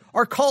disciplined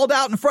or called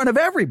out in front of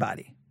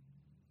everybody.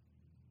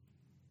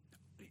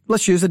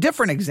 Let's use a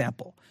different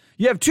example.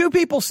 You have two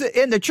people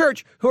in the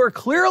church who are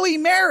clearly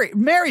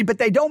married, but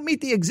they don't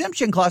meet the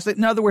exemption clause.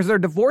 In other words, they're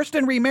divorced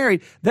and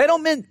remarried. They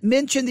don't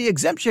mention the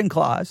exemption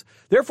clause.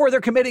 Therefore,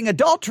 they're committing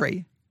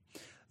adultery.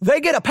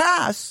 They get a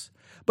pass.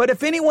 But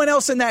if anyone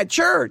else in that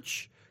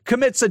church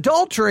commits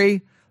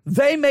adultery,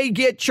 they may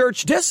get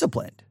church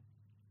disciplined.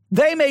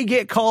 They may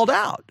get called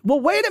out. Well,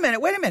 wait a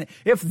minute.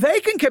 If they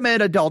can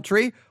commit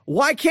adultery,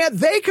 why can't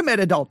they commit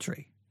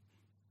adultery?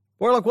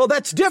 We're like, well,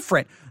 that's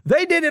different.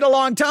 They did it a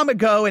long time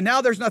ago, and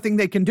now there's nothing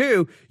they can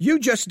do. You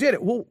just did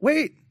it. Well,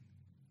 wait.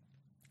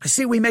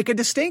 See, we make a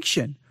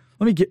distinction.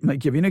 Let me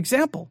give you an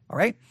example, all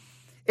right?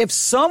 If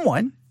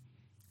someone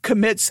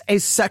commits a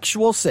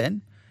sexual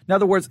sin, in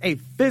other words, a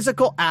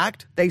physical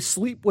act, they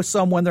sleep with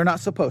someone they're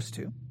not supposed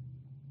to,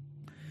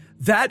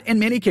 that in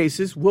many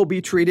cases will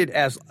be treated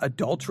as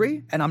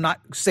adultery, and I'm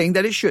not saying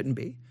that it shouldn't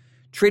be,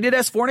 treated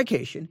as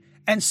fornication,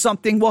 and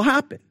something will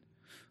happen.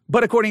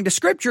 But according to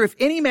Scripture, if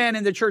any man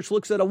in the church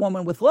looks at a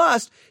woman with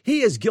lust,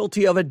 he is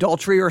guilty of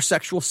adultery or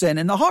sexual sin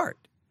in the heart.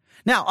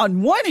 Now,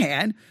 on one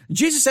hand,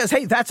 Jesus says,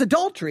 hey, that's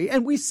adultery,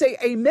 and we say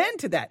amen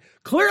to that.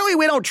 Clearly,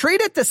 we don't treat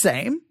it the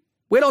same.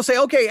 We don't say,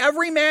 okay,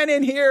 every man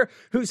in here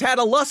who's had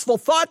a lustful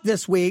thought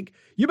this week,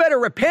 You better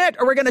repent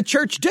or we're going to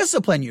church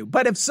discipline you.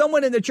 But if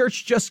someone in the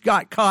church just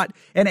got caught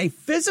in a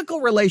physical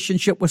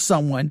relationship with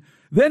someone,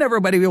 then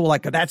everybody will be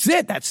like, that's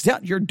it.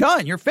 You're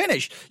done. You're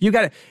finished. You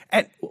got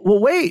to, well,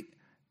 wait.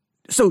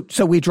 So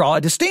we draw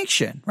a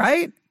distinction,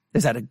 right?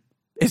 Is that,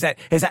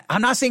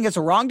 I'm not saying it's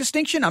a wrong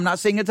distinction. I'm not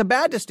saying it's a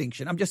bad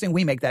distinction. I'm just saying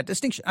we make that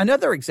distinction.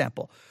 Another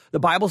example, the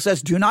Bible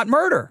says, do not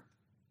murder,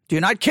 do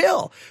not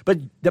kill. But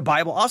the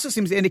Bible also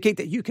seems to indicate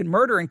that you can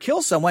murder and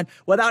kill someone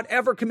without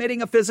ever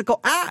committing a physical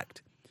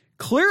act.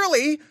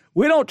 Clearly,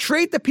 we don't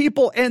treat the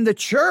people in the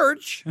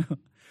church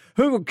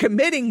who are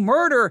committing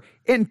murder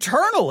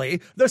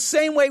internally the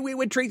same way we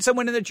would treat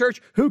someone in the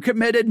church who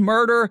committed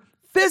murder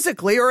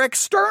physically or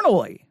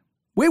externally.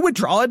 We would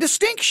draw a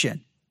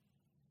distinction.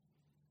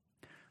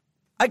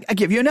 I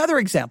give you another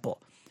example.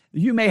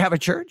 You may have a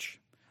church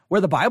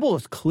where the Bible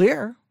is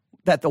clear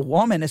that the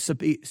woman is to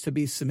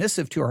be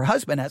submissive to her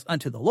husband as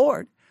unto the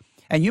Lord.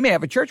 And you may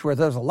have a church where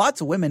there's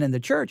lots of women in the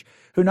church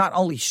who not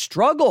only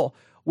struggle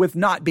with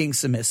not being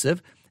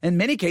submissive, in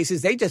many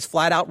cases, they just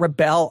flat out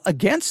rebel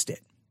against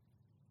it.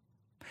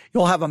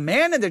 You'll have a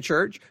man in the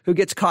church who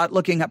gets caught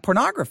looking at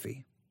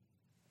pornography.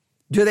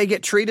 Do they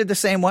get treated the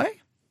same way?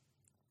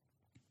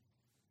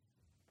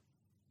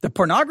 The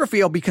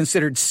pornography will be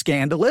considered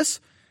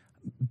scandalous,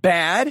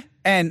 bad,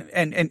 and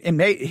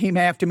he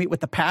may have to meet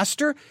with the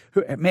pastor,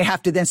 who may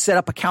have to then set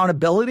up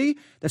accountability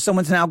that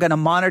someone's now going to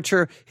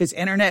monitor his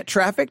internet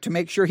traffic to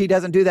make sure he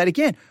doesn't do that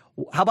again.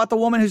 How about the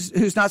woman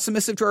who's not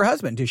submissive to her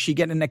husband? Does she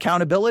get an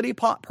accountability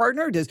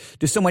partner? Does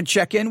someone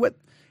check in with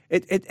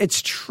it?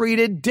 It's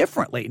treated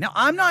differently. Now,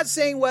 I'm not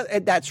saying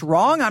that's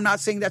wrong. I'm not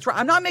saying that's right.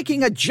 I'm not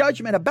making a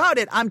judgment about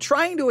it. I'm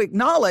trying to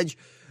acknowledge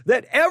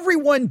that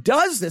everyone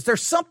does this.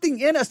 There's something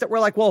in us that we're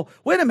like, well,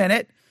 wait a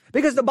minute,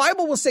 because the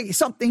Bible will say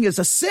something is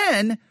a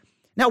sin.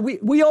 Now,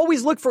 we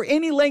always look for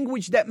any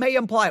language that may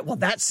imply, well,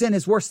 that sin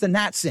is worse than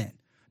that sin.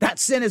 That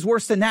sin is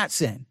worse than that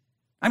sin.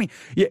 I mean,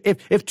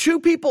 if two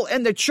people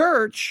in the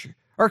church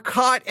are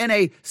caught in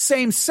a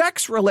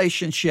same-sex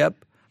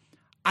relationship,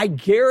 I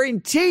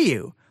guarantee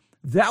you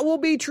that will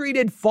be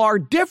treated far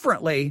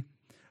differently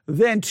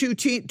than two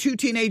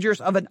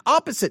teenagers of an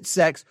opposite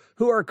sex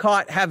who are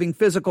caught having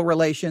physical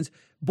relations,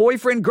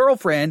 boyfriend,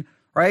 girlfriend,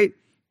 right?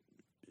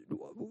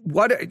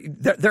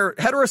 They're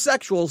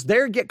heterosexuals.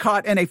 They get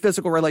caught in a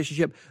physical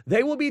relationship.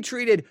 They will be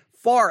treated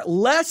far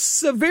less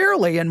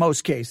severely in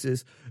most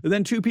cases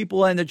than two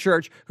people in the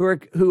church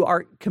who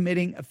are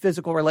committing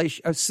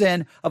a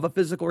sin of a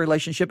physical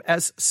relationship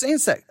as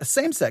a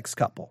same-sex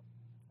couple.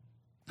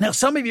 Now,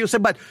 some of you say,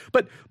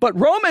 but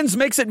Romans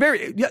makes it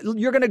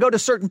you're going to go to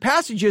certain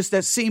passages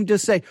that seem to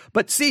say,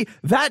 but see,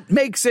 that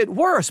makes it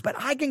worse. But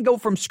I can go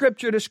from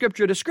scripture to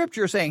scripture to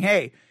scripture saying,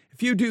 hey,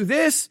 if you do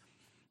this,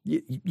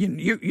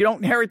 you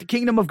don't inherit the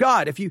kingdom of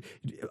God.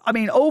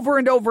 Over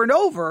and over and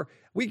over,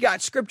 we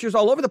got scriptures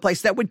all over the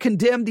place that would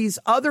condemn these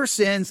other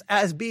sins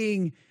as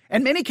being,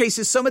 in many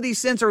cases, some of these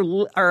sins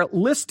are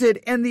listed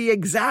in the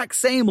exact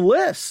same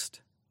list.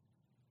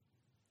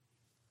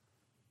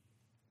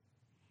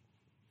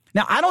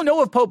 Now, I don't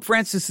know if Pope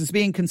Francis is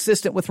being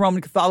consistent with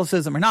Roman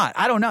Catholicism or not.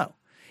 I don't know.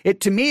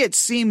 To me, it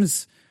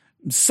seems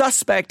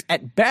suspect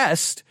at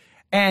best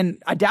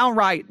and a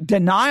downright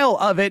denial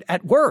of it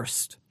at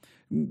worst.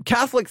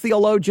 Catholic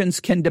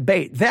theologians can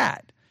debate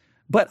that.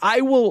 But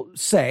I will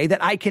say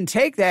that I can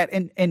take that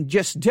and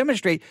just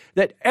demonstrate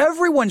that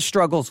everyone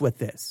struggles with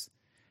this.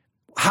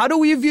 How do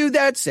we view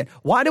that sin?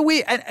 Why do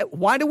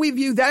we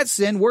view that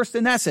sin worse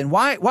than that sin?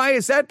 Why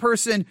is that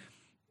person,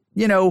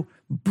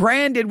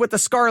 branded with the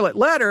scarlet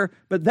letter,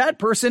 but that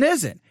person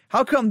isn't?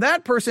 How come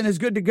that person is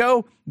good to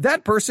go?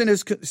 That person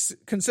is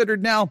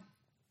considered now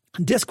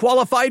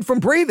disqualified from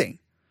breathing.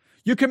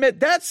 You commit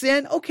that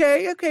sin.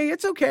 Okay.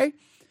 It's okay.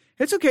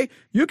 It's okay.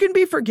 You can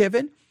be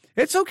forgiven.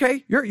 It's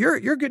okay.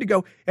 You're good to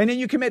go. And then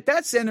you commit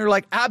that sin. They're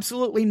like,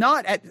 absolutely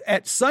not.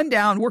 At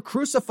sundown, we're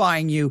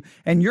crucifying you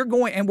and we're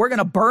going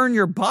to burn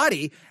your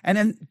body and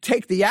then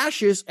take the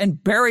ashes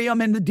and bury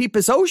them in the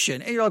deepest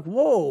ocean. And you're like,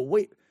 whoa,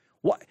 wait,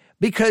 what?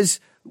 Because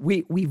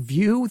we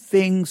view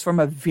things from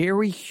a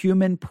very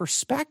human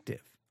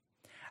perspective.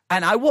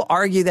 And I will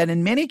argue that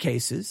in many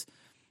cases,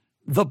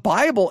 the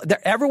Bible,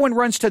 everyone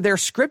runs to their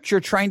scripture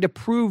trying to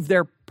prove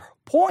their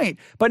point,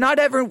 but not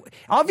everyone.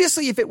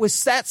 Obviously, if it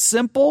was that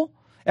simple,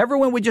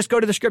 everyone would just go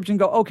to the scripture and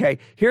go, okay,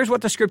 here's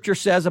what the scripture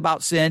says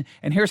about sin,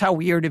 and here's how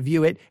we are to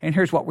view it, and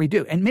here's what we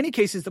do. In many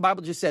cases, the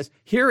Bible just says,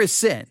 here is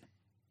sin.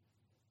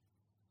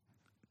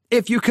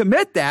 If you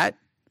commit that,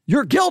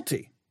 you're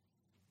guilty.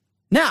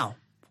 Now,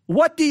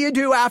 what do you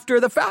do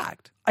after the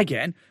fact?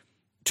 Again,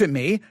 to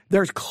me,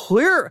 there's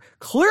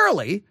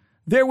clearly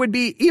there would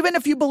be, even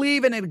if you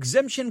believe in an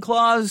exemption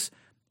clause,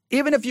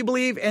 even if you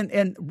believe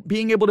in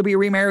being able to be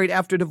remarried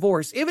after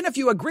divorce, even if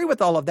you agree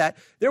with all of that,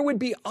 there would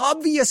be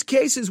obvious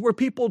cases where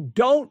people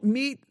don't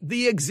meet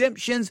the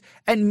exemptions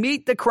and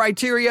meet the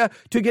criteria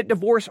to get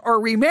divorced or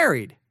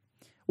remarried.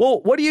 Well,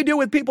 what do you do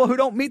with people who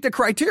don't meet the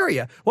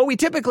criteria? What we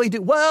typically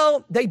do,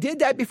 well, they did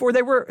that before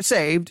they were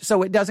saved,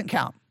 so it doesn't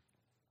count.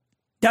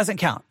 Doesn't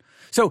count.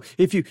 So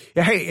if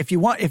you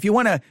want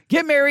to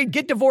get married,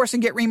 get divorced,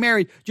 and get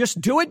remarried,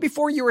 just do it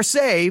before you were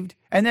saved.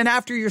 And then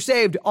after you're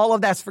saved, all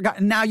of that's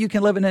forgotten. Now you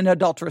can live in an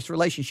adulterous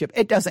relationship.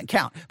 It doesn't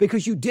count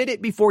because you did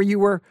it before you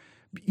were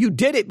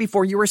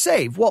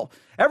saved. Well,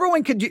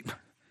 everyone can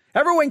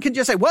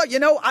just say, well,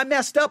 I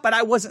messed up, but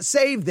I wasn't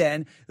saved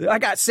then. I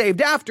got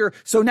saved after.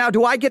 So now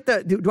do I get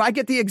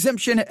the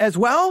exemption as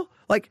well?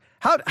 Like,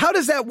 how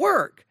does that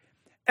work?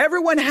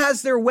 Everyone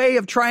has their way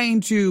of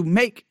trying to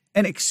make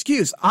an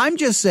excuse. I'm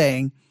just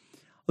saying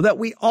that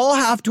we all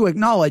have to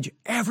acknowledge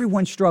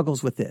everyone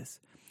struggles with this.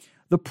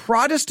 The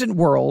Protestant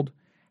world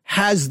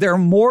has their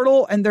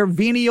mortal and their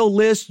venial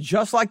list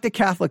just like the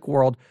Catholic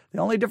world. The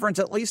only difference,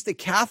 at least the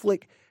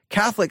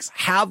Catholics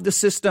have the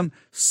system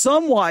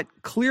somewhat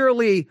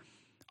clearly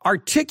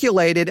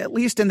articulated, at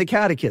least in the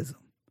catechism.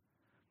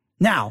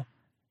 Now,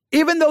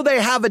 even though they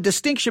have a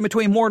distinction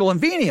between mortal and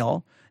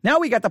venial, now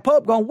we got the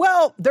Pope going,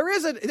 well, there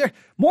is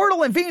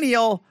mortal and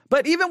venial,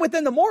 but even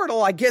within the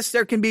mortal, I guess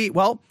there can be,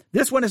 well,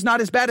 this one is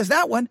not as bad as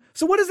that one.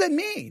 So what does that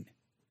mean?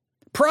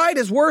 Pride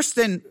is worse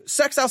than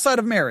sex outside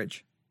of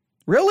marriage.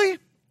 Really?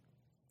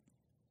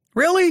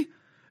 Really?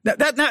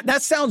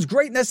 That sounds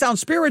great and that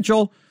sounds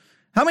spiritual.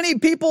 How many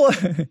people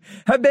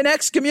have been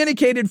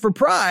excommunicated for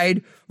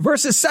pride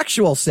versus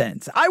sexual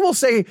sins? I will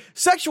say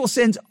sexual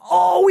sins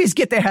always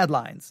get the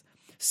headlines.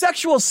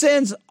 Sexual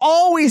sins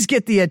always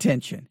get the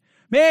attention.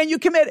 Man, you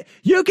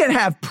can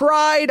have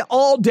pride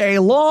all day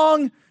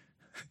long.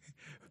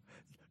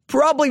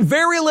 Probably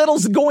very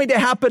little's going to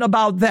happen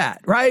about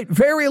that, right?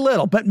 Very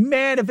little. But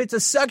man, if it's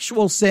a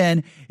sexual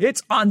sin,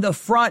 it's on the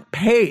front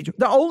page.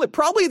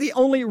 Probably the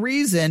only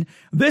reason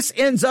this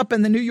ends up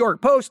in the New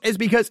York Post is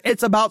because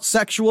it's about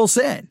sexual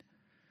sin.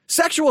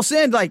 Sexual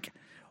sin, like,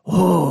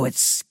 oh, it's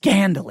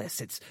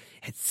scandalous.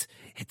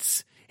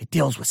 It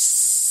deals with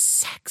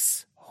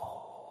sex.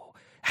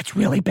 That's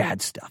really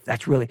bad stuff.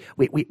 That's really,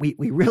 we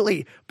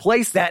really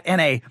place that in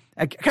a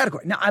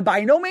category. Now,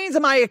 by no means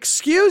am I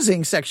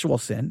excusing sexual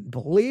sin.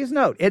 Please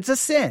note, it's a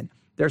sin.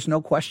 There's no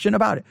question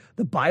about it.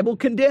 The Bible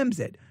condemns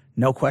it.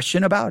 No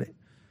question about it.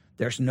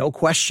 There's no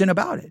question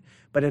about it.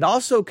 But it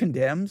also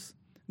condemns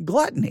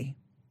gluttony.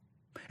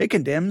 It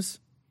condemns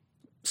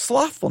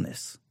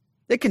slothfulness.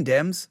 It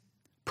condemns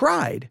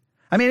pride.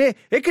 I mean,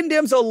 it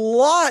condemns a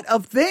lot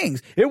of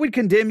things. It would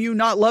condemn you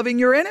not loving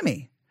your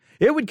enemy.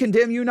 It would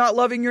condemn you not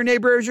loving your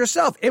neighbor as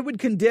yourself. It would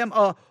condemn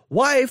a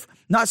wife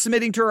not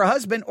submitting to her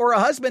husband or a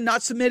husband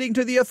not submitting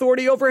to the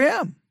authority over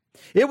him.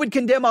 It would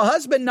condemn a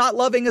husband not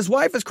loving his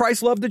wife as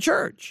Christ loved the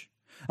church.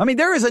 I mean,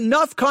 there is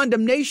enough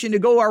condemnation to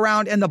go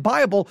around in the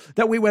Bible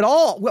that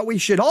what we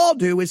should all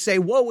do is say,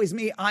 woe is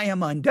me, I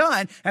am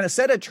undone. And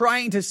instead of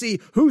trying to see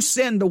who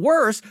sinned the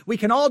worst, we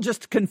can all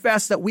just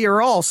confess that we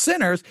are all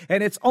sinners.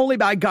 And it's only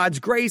by God's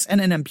grace and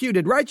an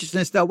imputed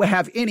righteousness that we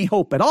have any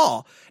hope at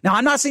all. Now,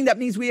 I'm not saying that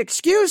means we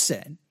excuse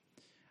sin.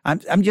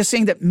 I'm just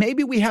saying that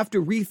maybe we have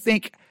to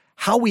rethink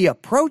how we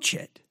approach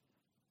it.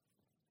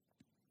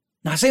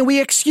 Not saying we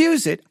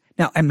excuse it.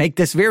 Now, and make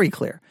this very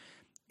clear.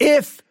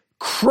 If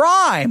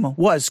crime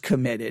was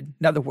committed,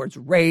 in other words,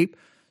 rape,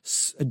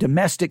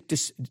 domestic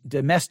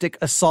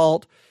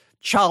assault,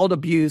 child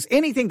abuse,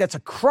 anything that's a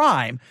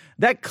crime,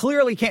 that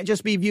clearly can't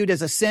just be viewed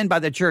as a sin by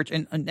the church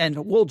and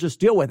we'll just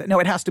deal with it. No,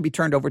 it has to be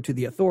turned over to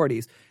the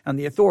authorities, and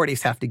the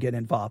authorities have to get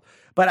involved.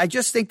 But I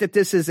just think that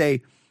this is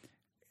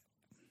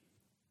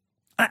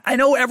I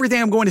know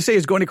everything I'm going to say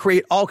is going to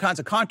create all kinds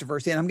of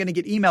controversy, and I'm going to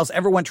get emails,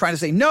 everyone trying to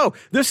say, no,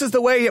 this is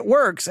the way it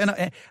works.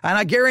 And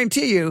I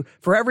guarantee you,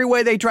 for every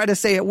way they try to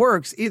say it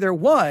works, either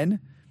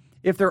one,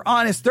 if they're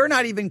honest, they're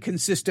not even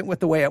consistent with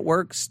the way it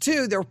works.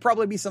 Two, there'll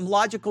probably be some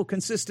logical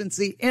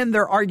consistency in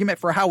their argument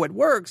for how it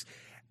works.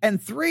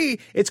 And three,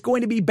 it's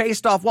going to be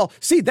based off, well,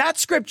 see, that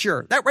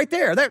scripture, that right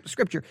there, that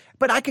scripture.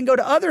 But I can go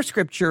to other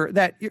scripture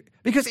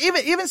because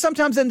even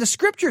sometimes in the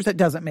scriptures, that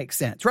doesn't make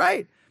sense,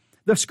 right?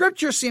 The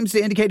scripture seems to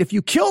indicate if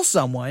you kill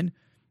someone,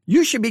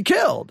 you should be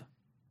killed.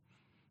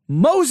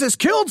 Moses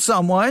killed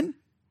someone.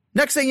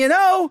 Next thing you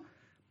know,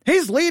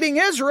 he's leading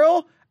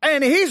Israel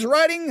and he's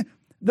writing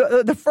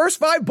the first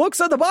 5 books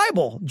of the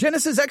Bible: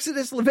 Genesis,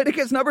 Exodus,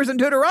 Leviticus, Numbers, and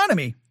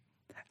Deuteronomy,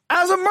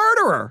 as a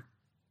murderer.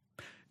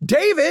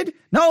 David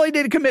not only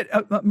did he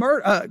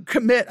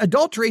commit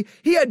adultery,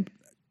 he had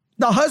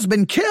the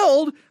husband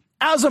killed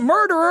as a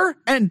murderer,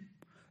 and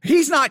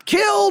he's not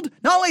killed.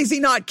 Not only is he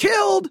not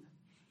killed,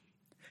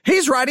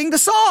 he's writing the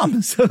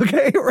Psalms,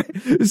 okay?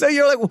 So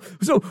you're like,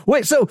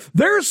 well, so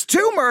there's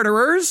 2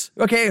 murderers,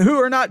 okay, who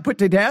are not put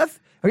to death.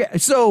 Okay,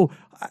 so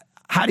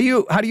how do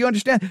you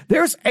understand?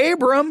 There's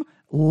Abram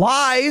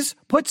lies,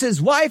 puts his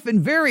wife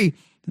in very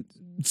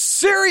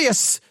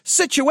serious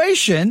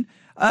situation,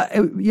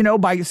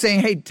 by saying,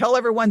 hey, tell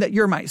everyone that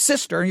you're my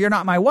sister, you're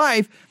not my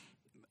wife.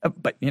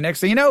 But the next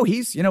thing you know,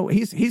 he's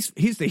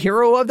the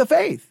hero of the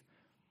faith.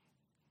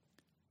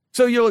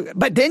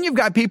 But then you've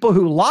got people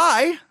who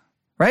lie,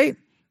 right?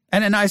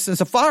 Ananias and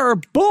Sapphira,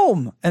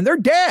 boom, and they're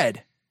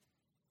dead.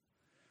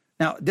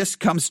 Now, this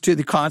comes to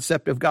the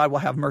concept of God will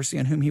have mercy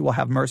on whom he will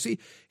have mercy.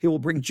 He will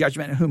bring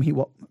judgment on whom he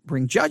will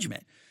bring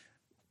judgment.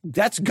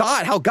 That's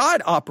God, how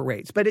God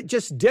operates. But it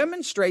just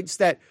demonstrates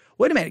that,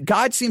 wait a minute,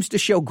 God seems to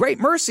show great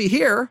mercy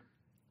here.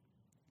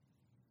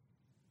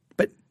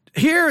 But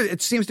here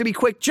it seems to be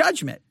quick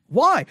judgment.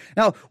 Why?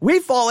 Now, we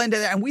fall into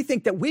that and we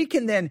think that we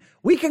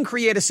can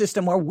create a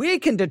system where we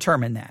can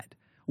determine that.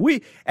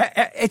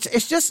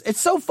 It's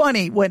so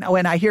funny when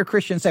I hear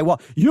Christians say,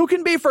 well, you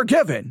can be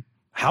forgiven.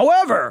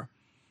 However,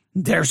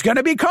 there's going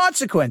to be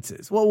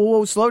consequences.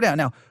 Well, slow down.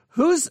 Now,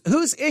 who's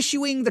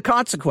issuing the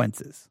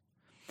consequences?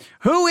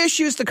 Who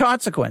issues the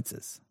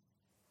consequences?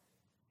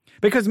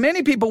 Because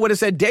many people would have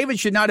said David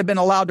should not have been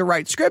allowed to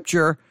write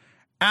scripture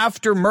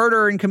after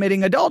murder and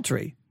committing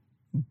adultery,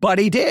 but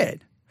he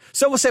did.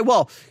 So we'll say,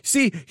 well,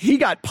 see, he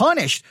got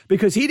punished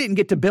because he didn't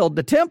get to build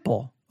the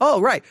temple.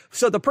 Oh, right.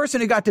 So the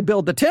person who got to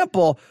build the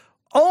temple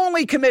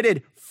only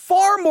committed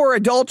far more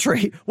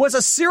adultery, was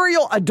a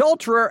serial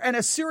adulterer and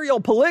a serial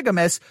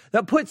polygamist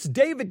that puts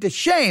David to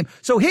shame.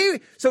 So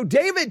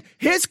David,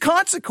 his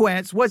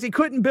consequence was he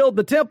couldn't build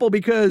the temple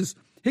because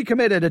he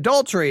committed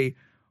adultery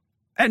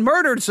and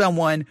murdered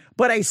someone,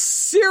 but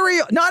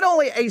not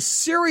only a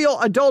serial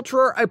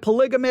adulterer, a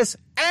polygamist,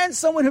 and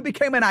someone who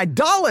became an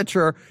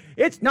idolater.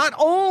 It's not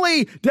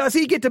only does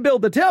he get to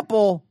build the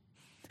temple,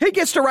 he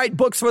gets to write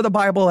books for the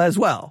Bible as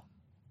well.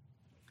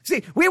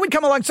 See, we would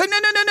come along and say,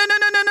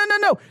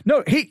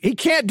 no, he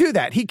can't do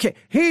that.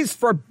 He's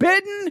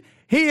forbidden.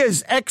 He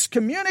is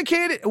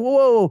excommunicated.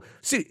 Whoa.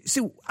 See,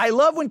 I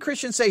love when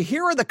Christians say,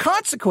 here are the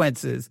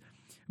consequences,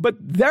 but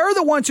they're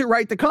the ones who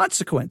write the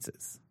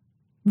consequences.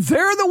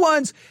 They're the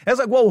ones, it's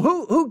like, well,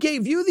 who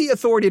gave you the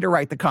authority to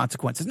write the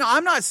consequences? No,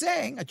 I'm not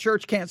saying a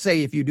church can't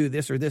say if you do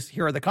this or this,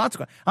 here are the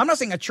consequences. I'm not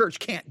saying a church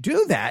can't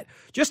do that.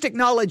 Just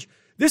acknowledge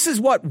this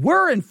is what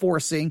we're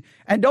enforcing,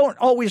 and don't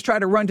always try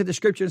to run to the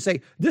scripture and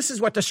say, this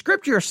is what the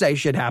scriptures say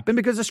should happen,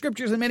 because the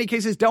scriptures in many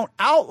cases don't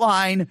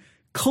outline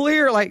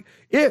clear, like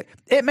it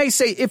may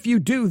say, if you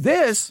do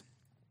this,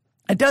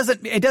 it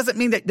doesn't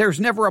mean that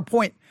there's never a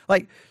point.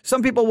 Like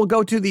some people will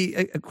go to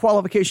the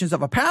qualifications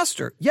of a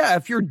pastor. Yeah,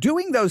 if you're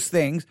doing those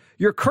things,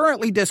 you're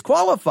currently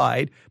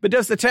disqualified. But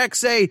does the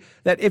text say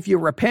that if you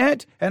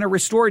repent and are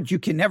restored, you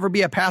can never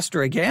be a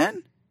pastor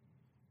again?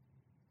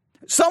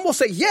 Some will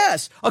say,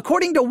 yes,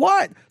 according to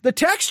what? The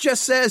text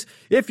just says,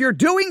 if you're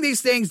doing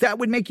these things, that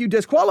would make you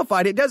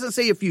disqualified. It doesn't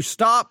say if you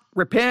stop,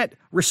 repent,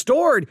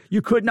 restored,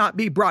 you could not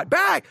be brought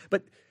back.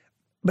 But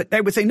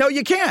they would say, no,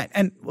 you can't.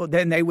 And well,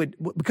 then they would,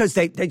 because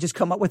they just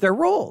come up with their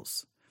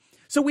rules.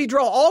 So we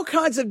draw all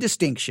kinds of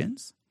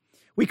distinctions.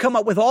 We come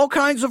up with all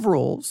kinds of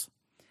rules.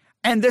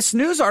 And this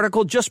news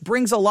article just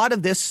brings a lot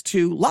of this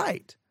to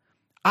light.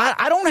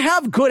 I don't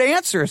have good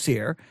answers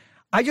here.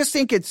 I just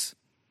think it's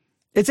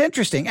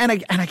interesting. And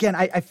again,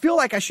 I feel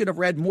like I should have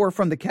read more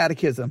from the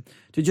Catechism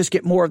to just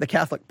get more of the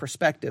Catholic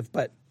perspective.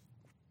 But,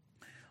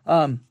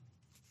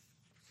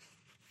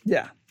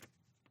 yeah.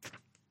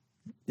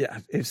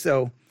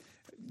 So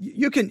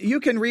you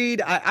can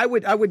read. I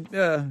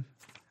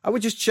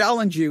would just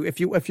challenge you if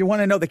you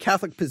want to know the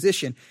Catholic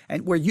position,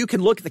 and where you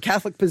can look at the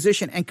Catholic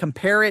position and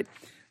compare it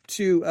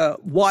to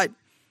what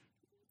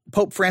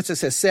Pope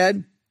Francis has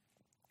said.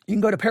 You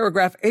can go to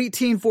paragraph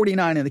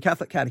 1849 in the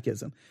Catholic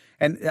Catechism.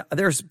 And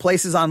there's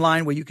places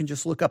online where you can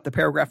just look up the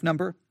paragraph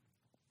number,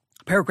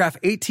 paragraph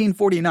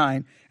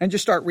 1849, and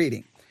just start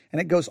reading. And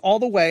it goes all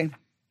the way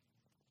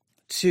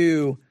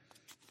to,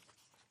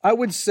 I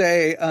would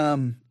say,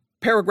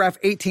 paragraph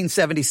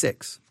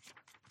 1876.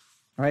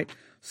 All right.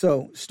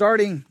 So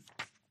starting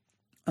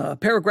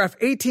paragraph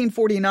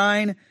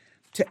 1849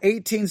 to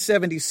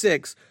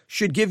 1876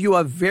 should give you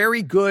a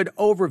very good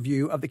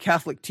overview of the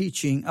Catholic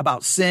teaching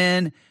about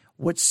sin,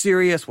 what's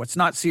serious, what's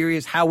not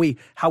serious, how we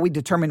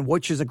determine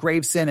which is a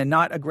grave sin and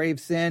not a grave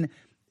sin.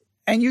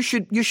 And you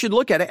should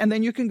look at it, and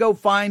then you can go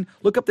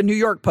look up the New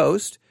York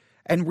Post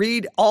and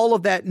read all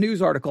of that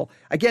news article.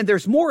 Again,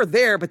 there's more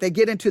there, but they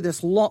get into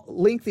this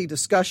lengthy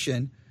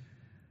discussion.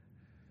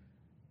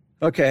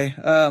 Okay.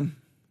 All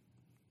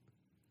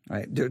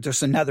right.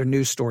 There's another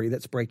news story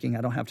that's breaking.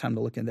 I don't have time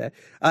to look into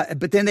that.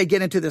 But then they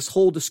get into this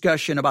whole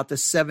discussion about the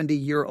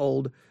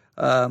 70-year-old,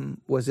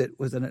 was it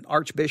an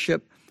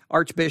archbishop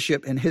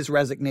and his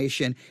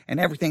resignation and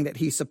everything that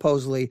he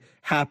supposedly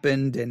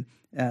happened. And,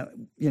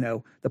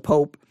 the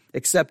Pope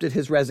accepted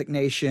his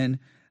resignation.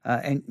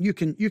 And you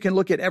can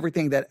look at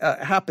everything that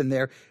happened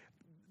there.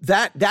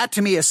 That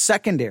to me is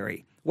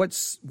secondary.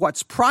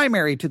 What's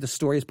primary to the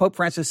story is Pope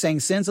Francis saying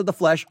sins of the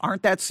flesh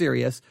aren't that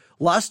serious.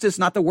 Lust is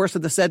not the worst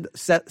of the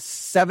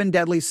 7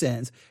 deadly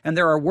sins. And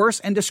there are worse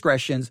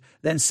indiscretions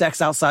than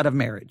sex outside of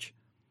marriage.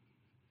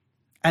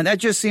 And that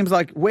just seems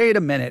like, wait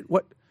a minute,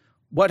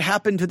 what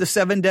happened to the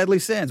 7 deadly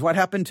sins? What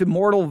happened to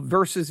mortal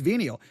versus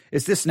venial?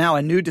 Is this now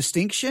a new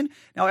distinction?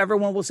 Now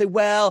everyone will say,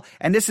 well,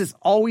 and this is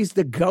always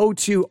the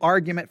go-to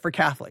argument for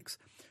Catholics.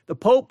 The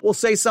Pope will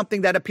say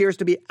something that appears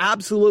to be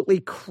absolutely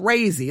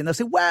crazy. And they'll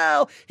say,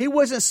 well, he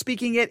wasn't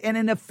speaking it in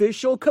an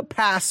official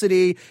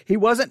capacity. He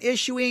wasn't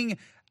issuing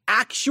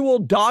actual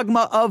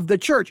dogma of the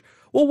church.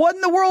 Well, what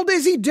in the world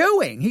is he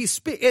doing? He's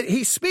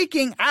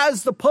speaking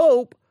as the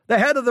Pope, the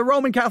head of the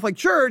Roman Catholic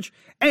Church,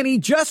 and he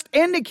just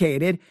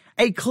indicated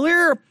a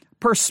clear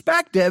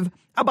perspective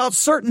about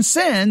certain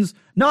sins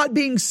not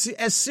being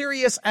as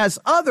serious as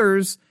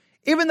others,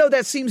 even though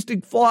that seems to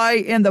fly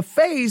in the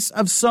face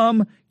of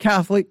some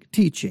Catholic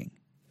teaching.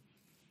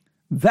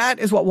 That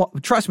is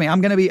what trust me,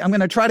 I'm going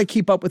to try to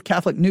keep up with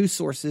Catholic news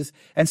sources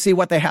and see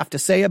what they have to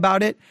say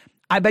about it.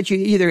 I bet you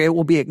either it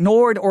will be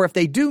ignored, or if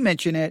they do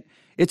mention it,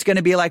 it's going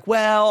to be like,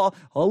 well,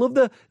 all of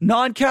the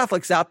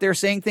non-Catholics out there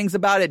saying things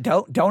about it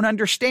don't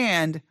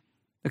understand.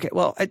 Okay,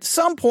 well, at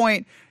some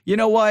point, you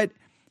know what?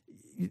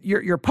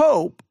 Your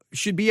Pope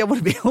should be able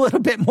to be a little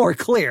bit more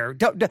clear.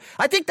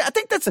 I think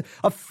that's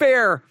a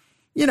fair,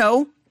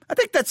 I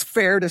think that's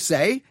fair to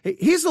say.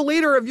 He's the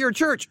leader of your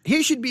church.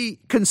 He should be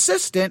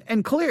consistent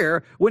and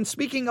clear when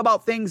speaking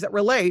about things that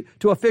relate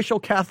to official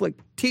Catholic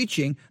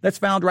teaching that's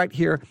found right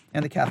here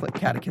in the Catholic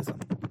Catechism.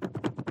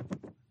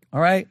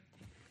 All right.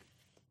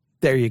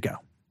 There you go.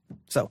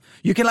 So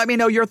you can let me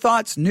know your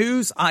thoughts.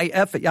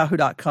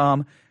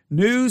 newsif@yahoo.com.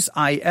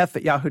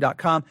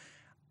 newsif@yahoo.com.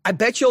 I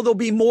bet you there'll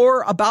be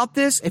more about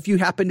this if you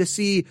happen to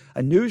see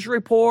a news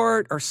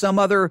report or some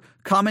other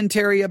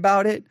commentary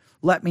about it.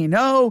 Let me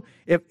know.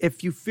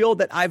 If you feel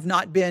that I've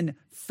not been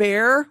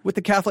fair with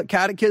the Catholic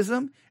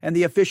Catechism and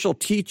the official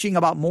teaching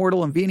about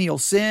mortal and venial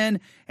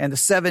sin and the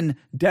 7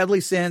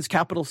 deadly sins,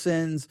 capital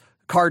sins,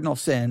 cardinal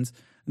sins,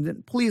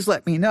 then please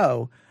let me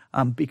know,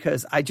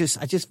 because I just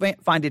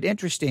find it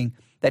interesting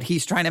that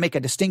he's trying to make a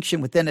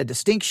distinction within a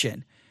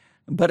distinction.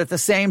 But at the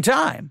same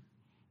time,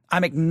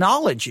 I'm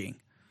acknowledging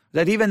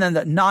that even in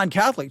the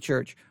non-Catholic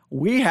church,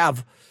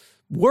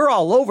 we're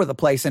all over the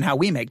place in how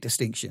we make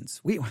distinctions.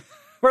 We're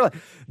like,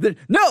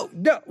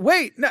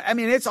 wait. I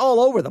mean, it's all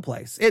over the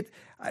place.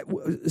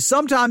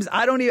 Sometimes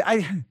I don't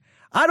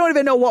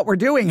even know what we're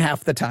doing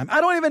half the time.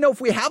 I don't even know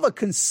if we have a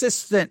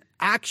consistent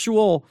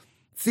actual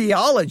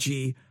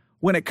theology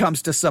when it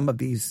comes to some of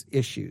these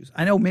issues.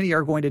 I know many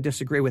are going to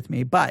disagree with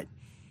me, but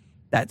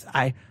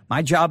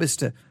my job is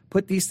to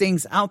put these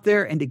things out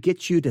there and to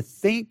get you to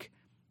think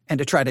and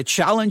to try to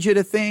challenge you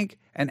to think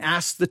and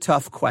ask the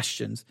tough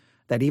questions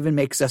that even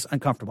makes us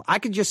uncomfortable. I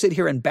could just sit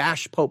here and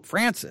bash Pope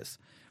Francis,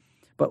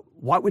 but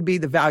what would be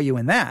the value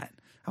in that?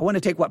 I want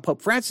to take what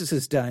Pope Francis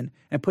has done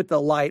and put the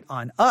light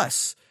on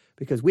us,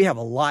 because we have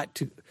a lot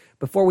to,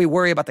 before we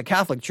worry about the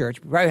Catholic Church,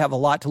 we probably have a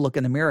lot to look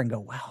in the mirror and go,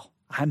 well,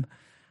 I'm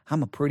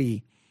a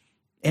pretty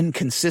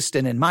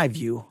inconsistent in my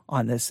view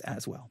on this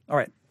as well. All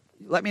right.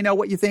 Let me know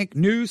what you think.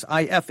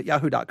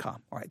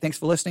 newsif@yahoo.com. All right. Thanks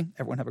for listening.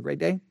 Everyone have a great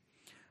day.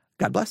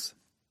 God bless.